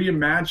and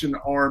reimagine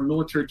our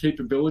military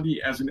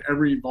capability as an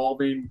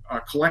ever-evolving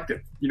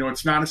collective.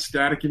 It's not a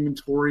static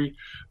inventory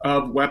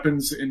of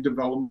weapons in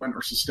development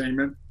or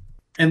sustainment,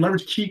 and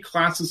leverage key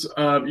classes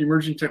of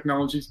emerging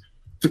technologies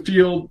to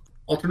field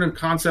alternative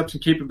concepts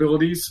and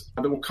capabilities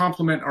that will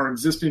complement our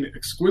existing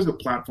exquisite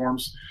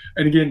platforms.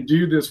 And again,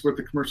 do this with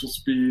the commercial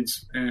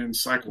speeds and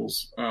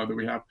cycles that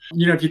we have.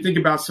 If you think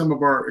about some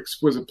of our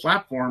exquisite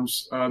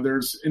platforms,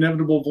 there's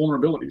inevitable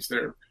vulnerabilities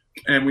there.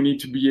 And we need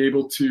to be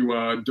able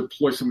to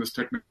deploy some of this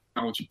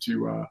technology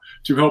to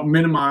help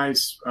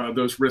minimize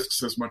those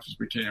risks as much as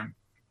we can.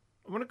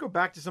 I want to go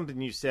back to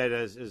something you said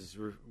as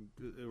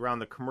around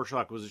the commercial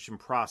acquisition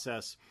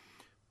process.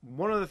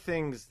 One of the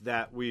things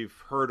that we've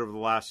heard over the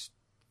last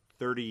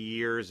 30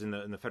 years in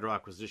the federal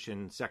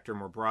acquisition sector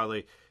more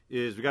broadly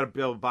is we got to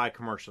be able to buy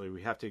commercially.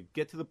 We have to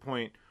get to the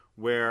point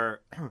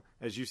where,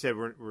 as you said,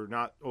 we're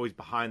not always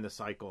behind the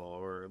cycle,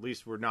 or at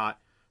least we're not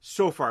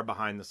so far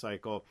behind the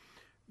cycle.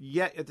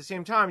 Yet at the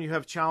same time, you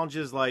have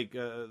challenges like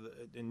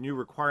new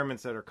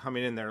requirements that are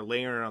coming in that are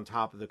layering on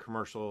top of the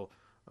commercial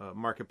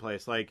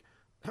marketplace, like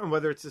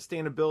whether it's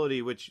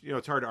sustainability, which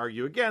it's hard to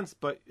argue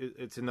against, but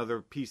it's another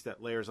piece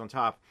that layers on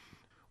top.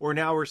 Or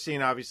now we're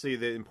seeing, obviously,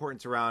 the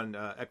importance around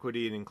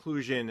equity and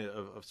inclusion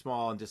of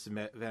small and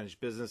disadvantaged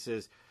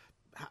businesses.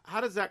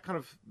 How does that kind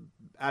of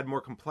add more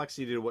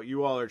complexity to what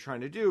you all are trying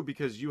to do?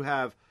 Because you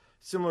have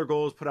similar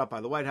goals put out by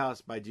the White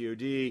House, by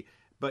DoD,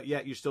 but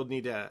yet you still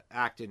need to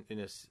act in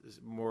a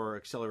more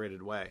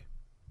accelerated way.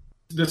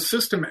 The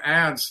system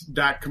adds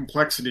that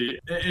complexity.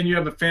 And you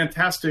have a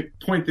fantastic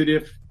point that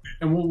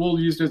and we'll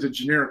use it as a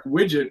generic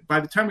widget, by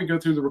the time we go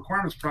through the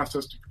requirements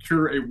process to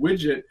procure a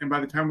widget, and by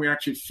the time we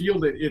actually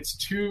field it, it's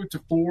 2 to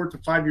 4 to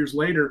 5 years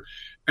later.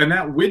 And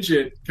that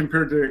widget,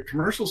 compared to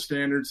commercial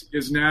standards,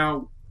 is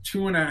now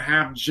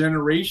 2.5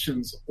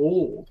 generations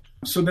old.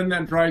 So then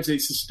that drives a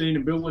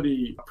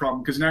sustainability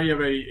problem because now you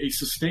have a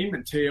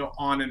sustainment tail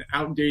on an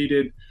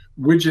outdated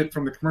widget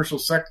from the commercial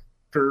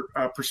sector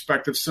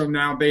perspective. So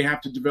now they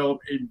have to develop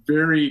a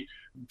very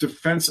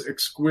defense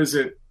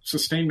exquisite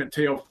sustainment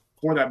tail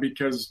for that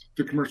because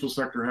the commercial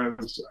sector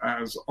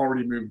has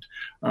already moved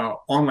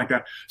on like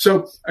that.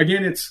 So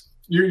again,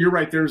 you're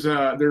right.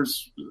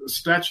 There's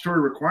statutory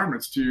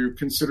requirements to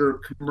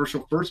consider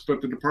commercial first,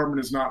 but the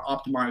department is not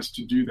optimized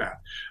to do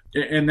that,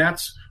 and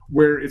that's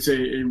where it's a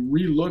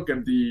relook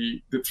of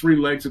the three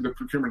legs of the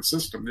procurement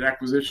system: the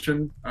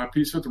acquisition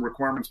piece of it, the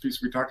requirements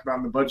piece we talked about,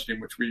 and the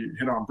budgeting, which we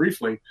hit on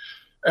briefly.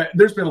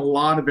 There's been a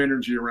lot of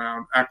energy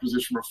around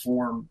acquisition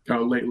reform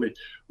lately.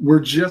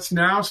 We're just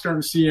now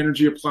starting to see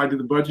energy applied to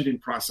the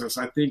budgeting process.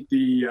 I think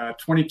the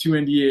 22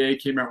 NDAA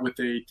came out with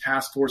a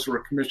task force or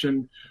a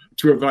commission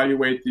to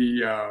evaluate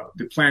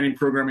the planning,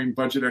 programming,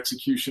 budget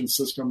execution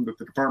system that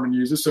the department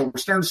uses. So we're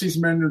starting to see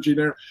some energy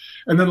there.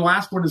 And then the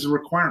last one is the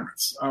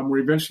requirements. We're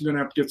eventually going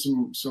to have to get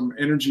some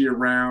energy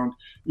around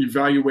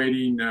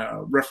evaluating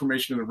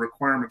reformation of the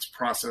requirements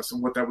process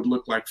and what that would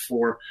look like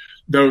for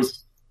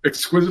those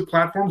exquisite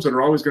platforms that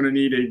are always going to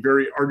need a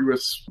very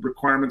arduous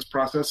requirements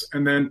process.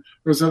 And then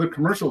those other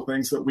commercial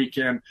things that we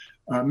can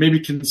maybe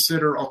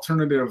consider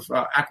alternative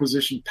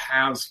acquisition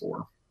paths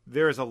for.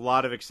 There is a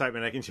lot of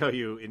excitement, I can tell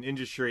you, in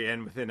industry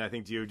and within, I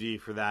think, DoD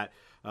for that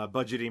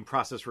budgeting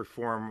process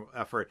reform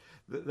effort.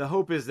 The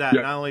hope is that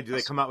not only do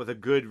they come out with a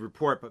good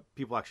report, but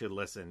people actually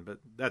listen. But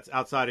that's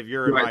outside of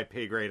your and my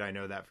pay grade. I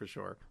know that for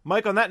sure.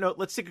 Mike, on that note,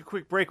 let's take a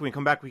quick break. When we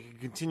come back, we can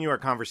continue our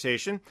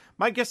conversation.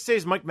 My guest today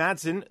is Mike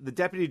Madsen, the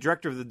Deputy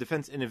Director of the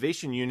Defense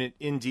Innovation Unit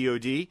in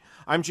DoD.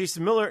 I'm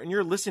Jason Miller, and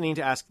you're listening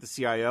to Ask the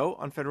CIO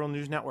on Federal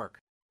News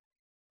Network.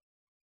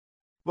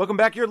 Welcome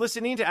back. You're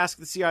listening to Ask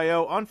the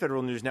CIO on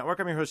Federal News Network.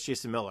 I'm your host,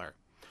 Jason Miller.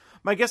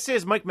 My guest today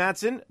is Mike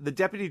Madsen, the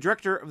Deputy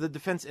Director of the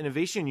Defense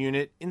Innovation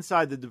Unit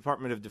inside the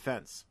Department of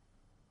Defense.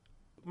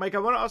 Mike, I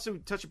want to also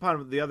touch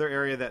upon the other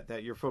area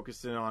that you're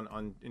focused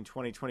on in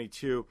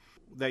 2022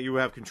 that you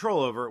have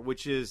control over,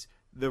 which is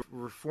the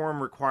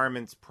reform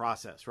requirements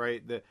process,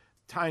 right? The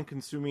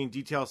time-consuming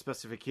detailed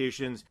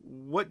specifications.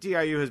 What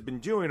DIU has been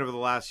doing over the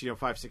last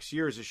 5-6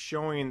 years is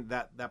showing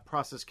that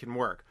process can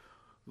work.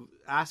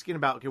 Asking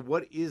about, okay,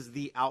 what is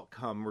the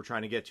outcome we're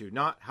trying to get to?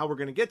 Not how we're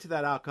going to get to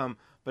that outcome,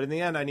 but in the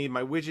end, I need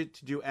my widget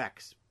to do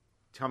X.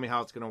 Tell me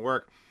how it's going to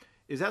work.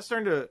 Is that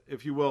starting to,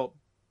 if you will,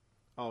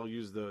 I'll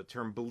use the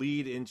term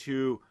bleed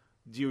into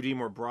DoD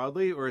more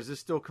broadly, or is this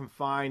still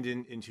confined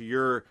into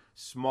your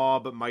small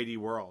but mighty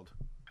world?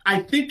 I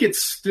think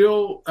it's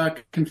still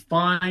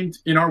confined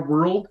in our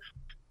world.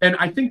 And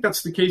I think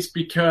that's the case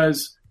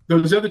because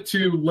those other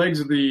two legs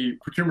of the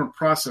procurement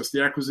process,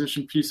 the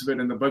acquisition piece of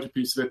it and the budget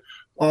piece of it,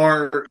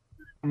 are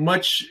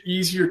much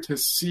easier to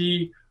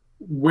see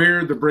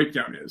where the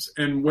breakdown is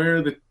and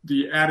where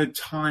the added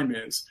time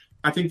is.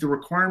 I think the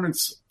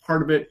requirements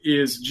part of it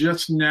is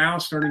just now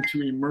starting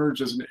to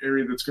emerge as an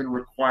area that's going to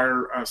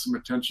require some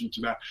attention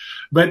to that.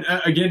 But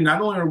again,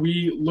 not only are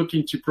we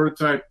looking to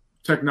prototype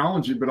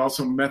technology, but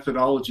also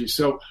methodology.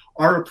 So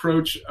our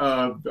approach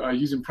of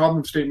using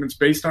problem statements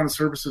based on a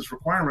service's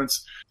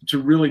requirements to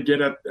really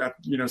get at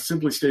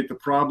simply state the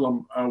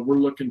problem, we're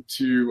looking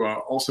to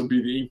also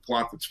be the ink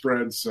blot that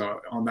spreads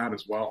on that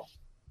as well.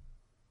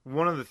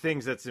 One of the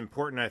things that's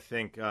important, I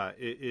think,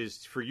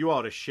 is for you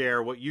all to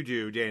share what you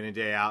do day in and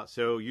day out.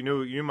 So you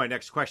knew my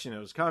next question that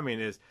was coming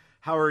is,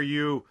 how are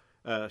you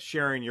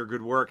sharing your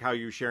good work? How are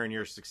you sharing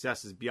your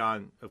successes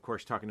beyond, of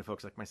course, talking to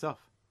folks like myself?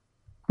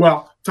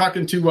 Well,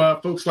 talking to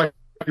folks like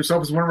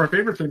yourself is one of our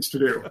favorite things to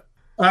do.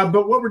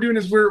 But what we're doing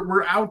is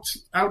we're out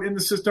in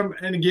the system.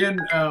 And again,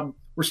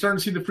 we're starting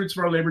to see the fruits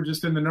of our labor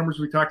just in the numbers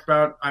we talked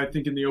about, I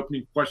think, in the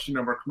opening question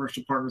of our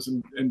commercial partners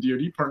and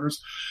DoD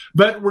partners.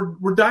 But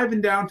we're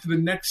diving down to the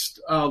next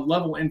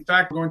level. In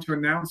fact, we're going to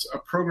announce a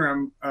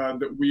program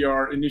that we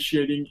are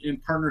initiating in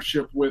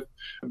partnership with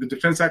the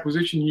Defense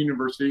Acquisition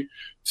University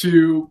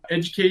to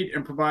educate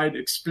and provide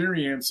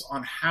experience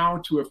on how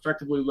to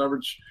effectively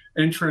leverage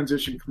and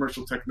transition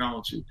commercial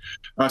technology.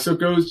 So it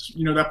goes,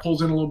 that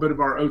pulls in a little bit of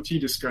our OT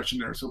discussion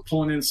there. So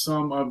pulling in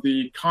some of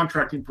the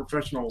contracting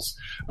professionals,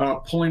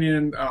 pulling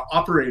in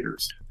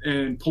operators,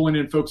 and pulling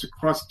in folks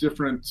across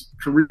different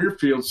career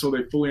fields so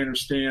they fully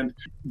understand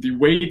the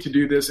way to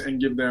do this and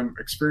give them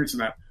experience in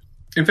that.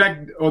 In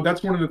fact,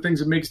 that's one of the things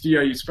that makes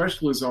DIU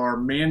special is our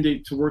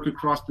mandate to work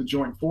across the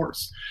joint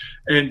force.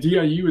 And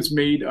DIU is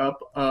made up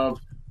of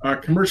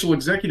commercial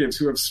executives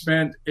who have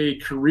spent a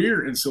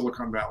career in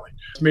Silicon Valley.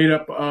 It's made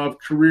up of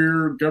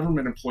career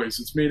government employees.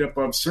 It's made up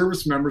of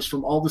service members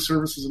from all the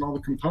services and all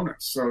the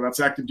components. So that's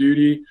active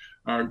duty,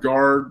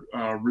 Guard,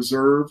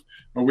 Reserve.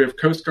 We have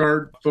Coast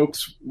Guard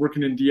folks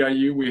working in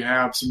DIU. We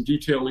have some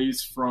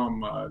detailees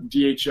from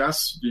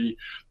DHS, the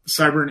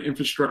Cyber and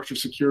Infrastructure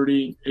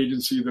Security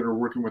Agency, that are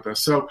working with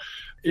us. So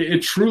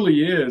it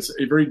truly is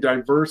a very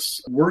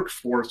diverse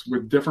workforce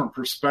with different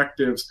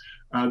perspectives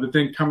that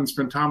then come and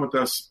spend time with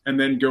us and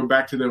then go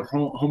back to their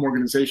home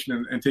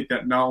organization and take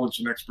that knowledge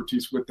and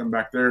expertise with them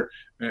back there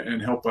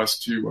and help us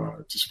to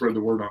spread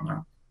the word on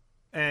that.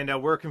 And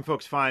where can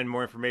folks find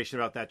more information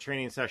about that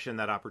training session,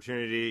 that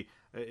opportunity?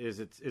 Is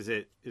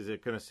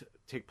it going to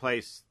take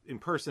place in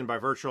person, by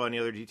virtual? Any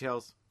other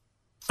details?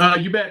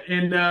 You bet.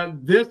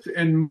 And this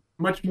and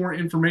much more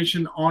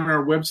information on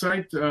our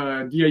website,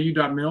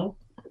 diu.mil.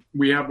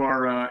 We have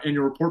our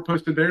annual report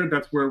posted there.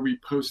 That's where we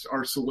post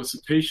our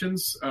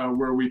solicitations,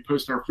 where we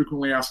post our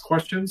frequently asked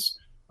questions.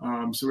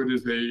 So it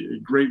is a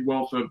great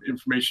wealth of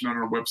information on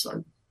our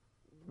website.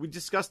 We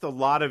discussed a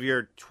lot of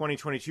your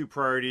 2022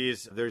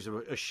 priorities. There's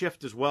a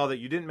shift as well that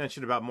you didn't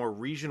mention about more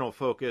regional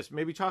focus.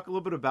 Maybe talk a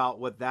little bit about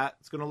what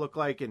that's going to look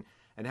like and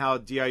how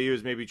DIU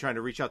is maybe trying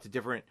to reach out to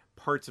different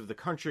parts of the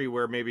country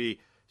where maybe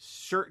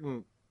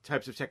certain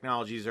types of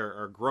technologies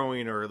are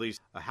growing or at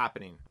least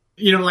happening.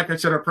 Like I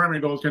said, our primary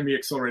goal is going to be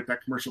accelerate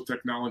that commercial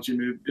technology. I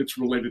mean, it's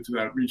related to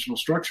that regional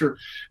structure.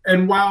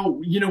 And while,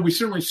 we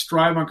certainly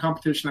strive on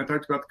competition, I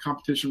talked about the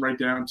competition right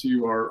down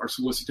to our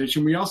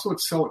solicitation, we also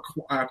excel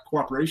at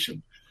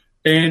cooperation.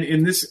 And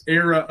in this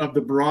era of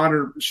the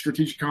broader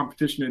strategic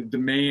competition, it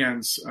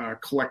demands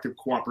collective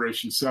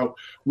cooperation. So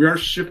we are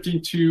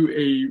shifting to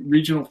a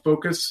regional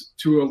focus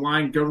to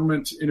align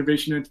government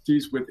innovation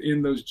entities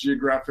within those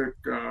geographic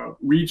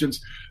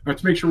regions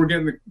to make sure we're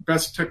getting the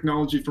best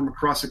technology from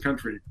across the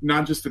country,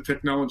 not just the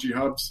technology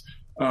hubs,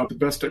 the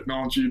best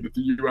technology that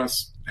the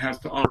U.S. has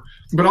to offer.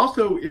 But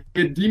also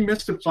it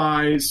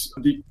demystifies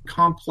the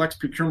complex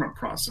procurement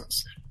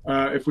process.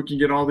 If we can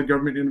get all the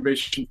government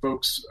innovation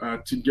folks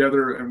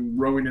together and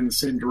rowing in the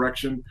same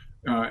direction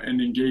and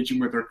engaging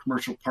with our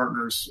commercial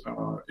partners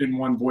in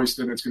one voice,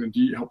 then it's going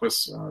to help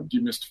us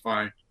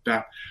demystify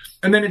that.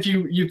 And then if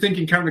you think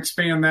and kind of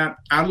expand that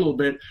out a little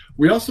bit,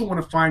 we also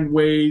want to find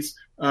ways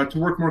to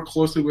work more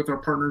closely with our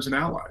partners and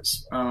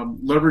allies,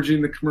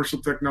 leveraging the commercial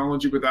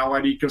technology with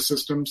allied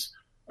ecosystems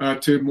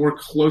to more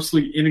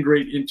closely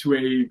integrate into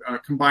a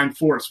combined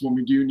force when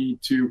we do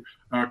need to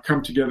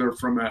come together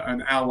from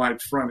an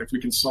allied front. If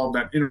we can solve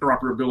that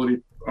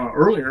interoperability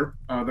earlier,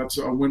 that's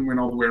a win-win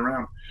all the way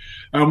around.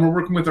 We're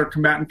working with our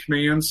combatant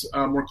commands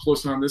more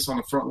closely on this on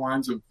the front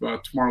lines of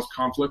tomorrow's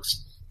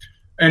conflicts.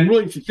 And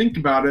really, if you think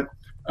about it,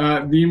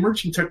 the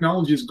emerging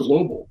technology is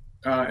global,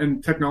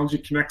 and technology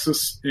connects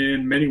us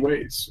in many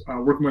ways.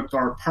 Working with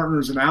our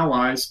partners and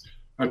allies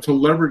to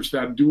leverage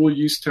that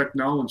dual-use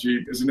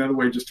technology is another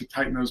way just to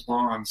tighten those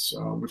bonds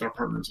with our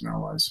partners and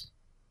allies.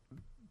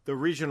 The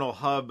regional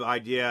hub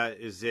idea,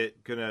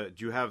 do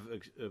you have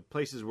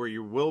places where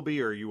you will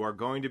be or you are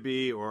going to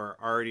be or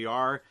already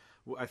are?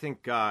 I think,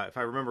 if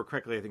I remember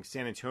correctly, I think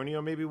San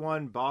Antonio maybe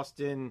one,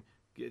 Boston,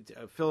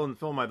 fill in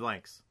my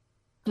blanks.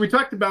 We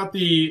talked about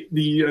the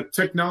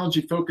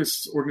technology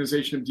focus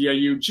organization of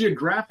DIU.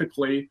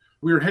 Geographically,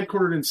 we are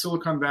headquartered in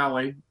Silicon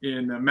Valley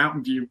in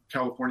Mountain View,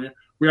 California.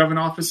 We have an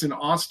office in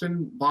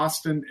Austin,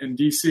 Boston, and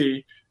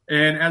DC.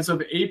 And as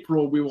of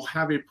April, we will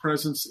have a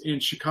presence in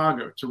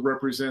Chicago to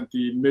represent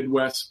the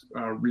Midwest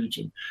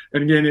region.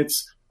 And again,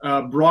 it's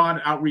a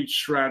broad outreach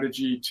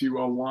strategy to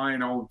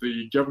align all of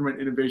the government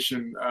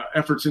innovation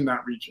efforts in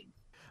that region.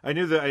 I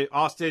knew that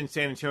Austin,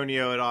 San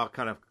Antonio, it all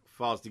kind of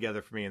falls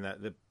together for me in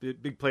that the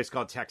big place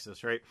called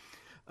Texas, right?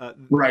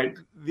 Right.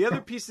 The other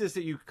pieces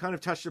that you kind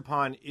of touched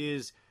upon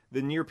is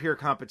the near-peer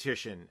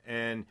competition,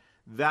 and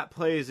that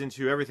plays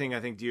into everything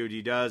I think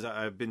DoD does.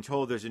 I've been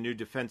told there's a new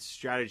defense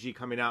strategy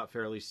coming out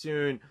fairly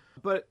soon.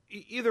 But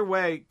either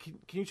way,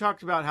 can you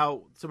talk about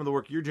how some of the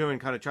work you're doing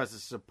kind of tries to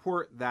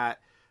support that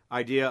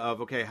idea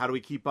of, okay, how do we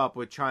keep up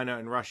with China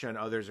and Russia and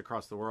others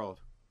across the world?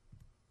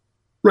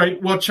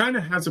 Right. Well, China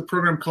has a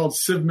program called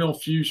CivMil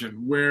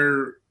Fusion,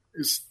 where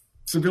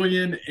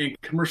civilian and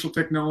commercial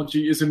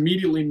technology is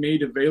immediately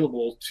made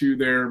available to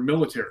their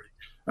military,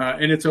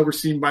 and it's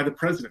overseen by the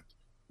president.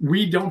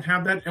 We don't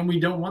have that, and we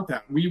don't want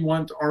that. We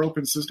want our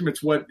open system.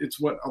 It's what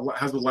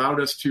has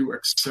allowed us to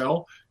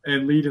excel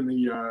and lead in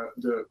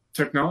the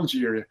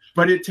technology area.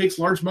 But it takes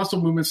large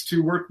muscle movements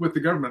to work with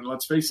the government,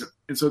 let's face it.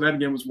 And so that,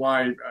 again, was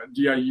why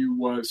DIU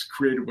was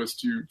created, was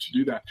to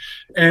do that.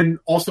 And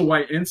also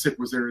why NSIC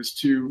was there is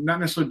to not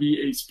necessarily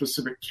be a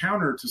specific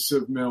counter to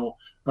CivMil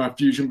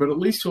Fusion, but at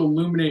least to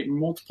illuminate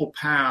multiple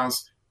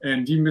paths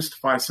and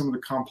demystify some of the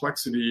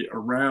complexity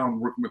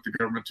around working with the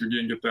government to,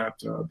 again, get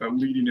that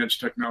leading edge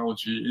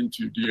technology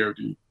into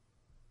DoD.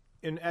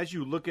 And as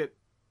you look at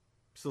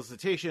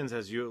solicitations,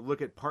 as you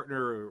look at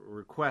partner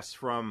requests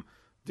from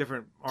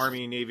different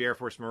Army, Navy, Air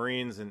Force,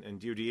 Marines, and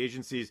DoD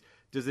agencies,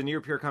 does the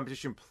near-peer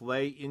competition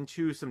play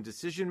into some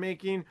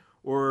decision-making,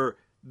 or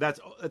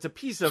that's a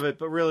piece of it,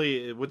 but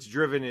really what's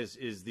driven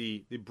is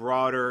the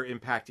broader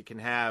impact it can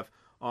have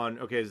on,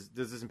 okay,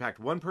 does this impact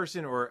one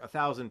person or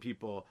 1,000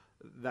 people,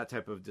 that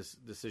type of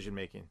decision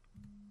making?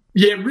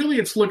 Yeah, really,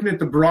 it's looking at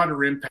the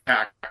broader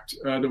impact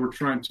that we're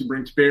trying to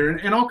bring to bear.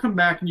 And I'll come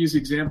back and use the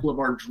example of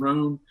our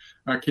drone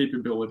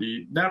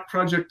capability. That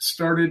project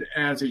started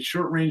as a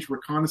short-range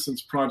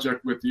reconnaissance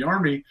project with the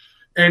Army,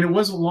 and it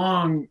wasn't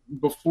long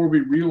before we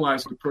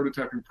realized the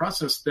prototyping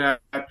process that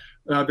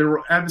there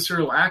were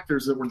adversarial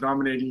actors that were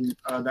dominating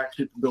that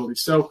capability.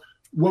 So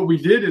what we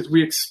did is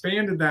we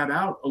expanded that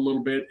out a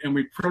little bit, and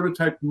we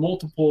prototyped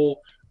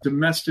multiple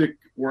domestic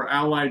or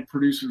allied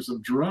producers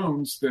of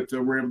drones that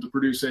were able to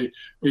produce a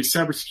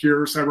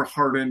cyber-secure,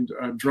 cyber-hardened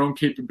drone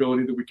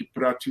capability that we could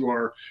put out to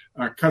our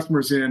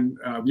customers in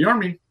the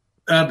Army.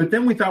 But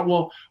then we thought,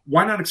 well,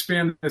 why not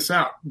expand this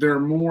out? There are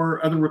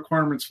more other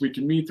requirements we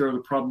can meet. There are other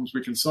problems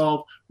we can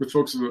solve with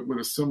folks with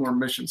a similar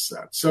mission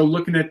set. So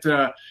looking at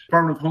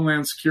Department of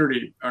Homeland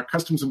Security,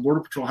 Customs and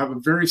Border Patrol have a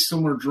very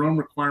similar drone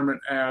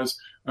requirement as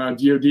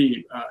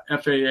DOD,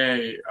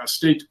 FAA,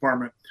 State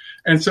Department.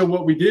 And so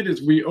what we did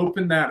is we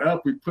opened that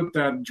up. We put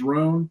that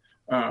drone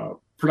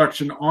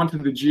production onto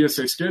the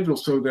GSA schedule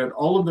so that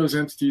all of those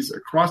entities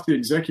across the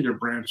executive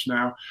branch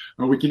now,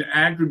 we can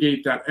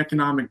aggregate that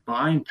economic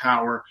buying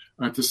power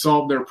to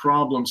solve their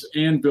problems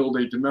and build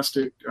a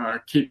domestic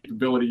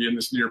capability in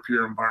this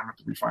near-peer environment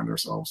that we find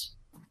ourselves.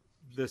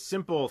 The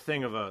simple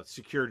thing of a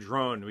secure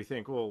drone, we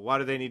think, well, why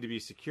do they need to be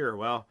secure?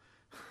 Well,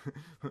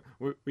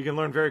 we can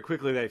learn very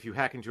quickly that if you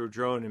hack into a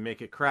drone and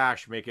make it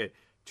crash, make it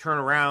turn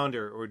around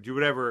or do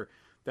whatever,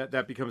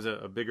 that becomes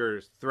a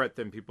bigger threat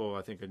than people,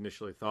 I think,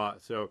 initially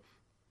thought. So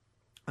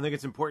I think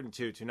it's important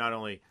to not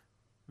only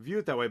view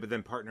it that way, but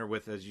then partner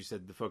with, as you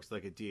said, the folks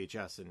like at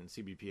DHS and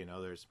CBP and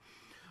others.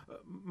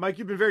 Mike,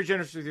 you've been very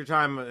generous with your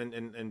time.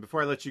 And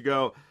before I let you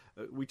go,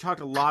 we talked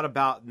a lot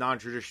about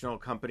non-traditional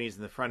companies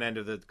in the front end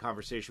of the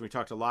conversation. We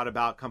talked a lot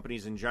about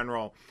companies in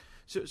general.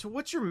 So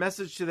what's your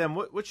message to them?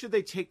 What should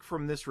they take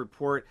from this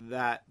report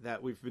that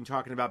we've been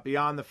talking about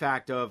beyond the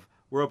fact of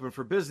we're open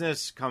for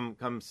business, come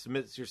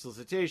submit your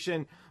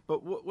solicitation,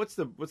 but what's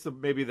the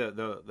maybe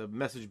the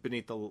message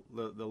beneath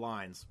the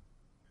lines?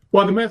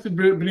 Well, the message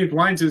beneath the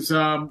lines is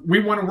we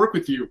want to work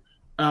with you.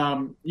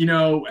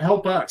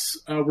 Help us.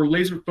 We're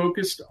laser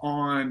focused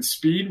on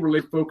speed. We're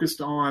laser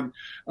focused on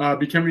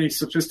becoming a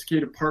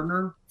sophisticated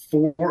partner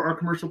for our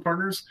commercial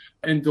partners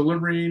and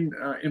delivering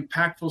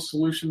impactful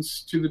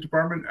solutions to the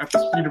department at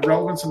the speed of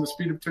relevance and the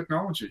speed of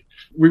technology.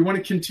 We want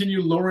to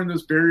continue lowering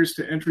those barriers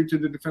to entry to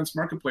the defense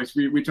marketplace.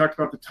 We talked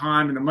about the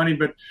time and the money,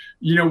 but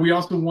we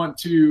also want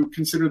to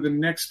consider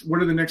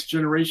what are the next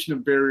generation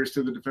of barriers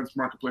to the defense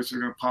marketplace that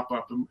are going to pop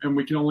up, and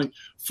we can only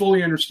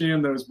fully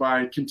understand those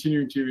by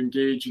continuing to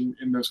engage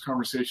in those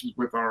conversations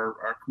with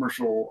our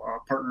commercial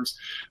partners.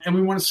 And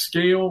we want to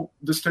scale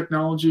this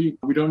technology.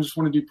 We don't just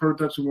want to do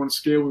prototypes. We want to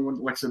scale. We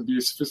want, like I said, be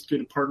a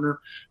sophisticated partner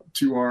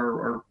to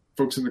our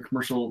folks in the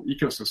commercial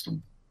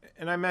ecosystem.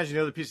 And I imagine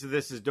the other piece of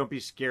this is don't be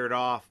scared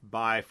off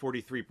by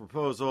 43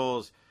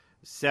 proposals,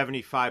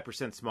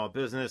 75% small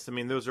business. I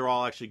mean, those are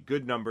all actually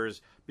good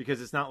numbers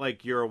because it's not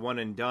like you're a one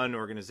and done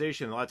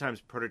organization. A lot of times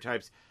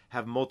prototypes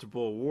have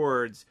multiple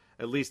awards,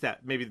 at least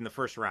maybe in the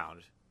first round.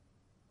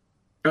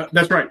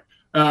 That's right.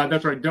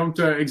 That's right. Don't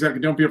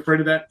be afraid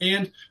of that.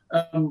 And,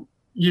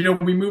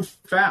 we move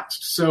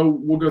fast. So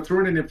we'll go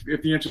through it. And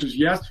if the answer is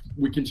yes,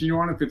 we continue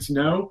on. If it's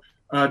no,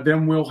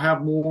 then we'll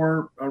have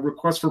more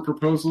requests for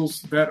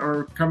proposals that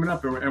are coming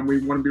up. And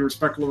we want to be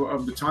respectful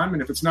of the time.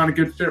 And if it's not a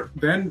good fit,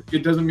 then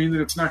it doesn't mean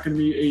that it's not going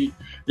to be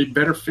a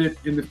better fit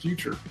in the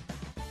future.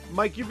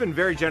 Mike, you've been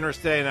very generous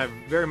today, and I've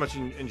very much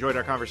enjoyed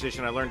our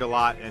conversation. I learned a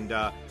lot, and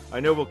I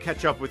know we'll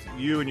catch up with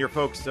you and your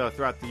folks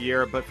throughout the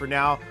year. But for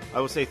now, I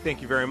will say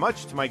thank you very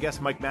much to my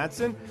guest, Mike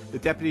Madsen, the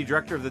Deputy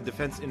Director of the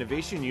Defense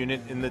Innovation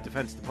Unit in the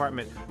Defense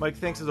Department. Mike,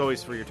 thanks as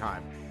always for your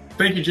time.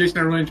 Thank you, Jason.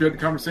 I really enjoyed the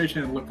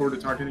conversation and look forward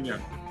to talking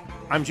again.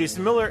 I'm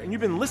Jason Miller, and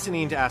you've been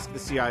listening to Ask the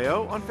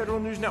CIO on Federal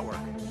News Network.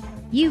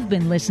 You've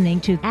been listening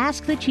to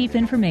Ask the Chief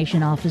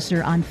Information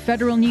Officer on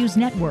Federal News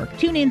Network.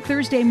 Tune in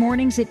Thursday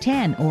mornings at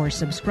 10 or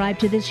subscribe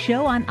to this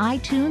show on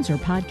iTunes or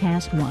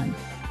Podcast One.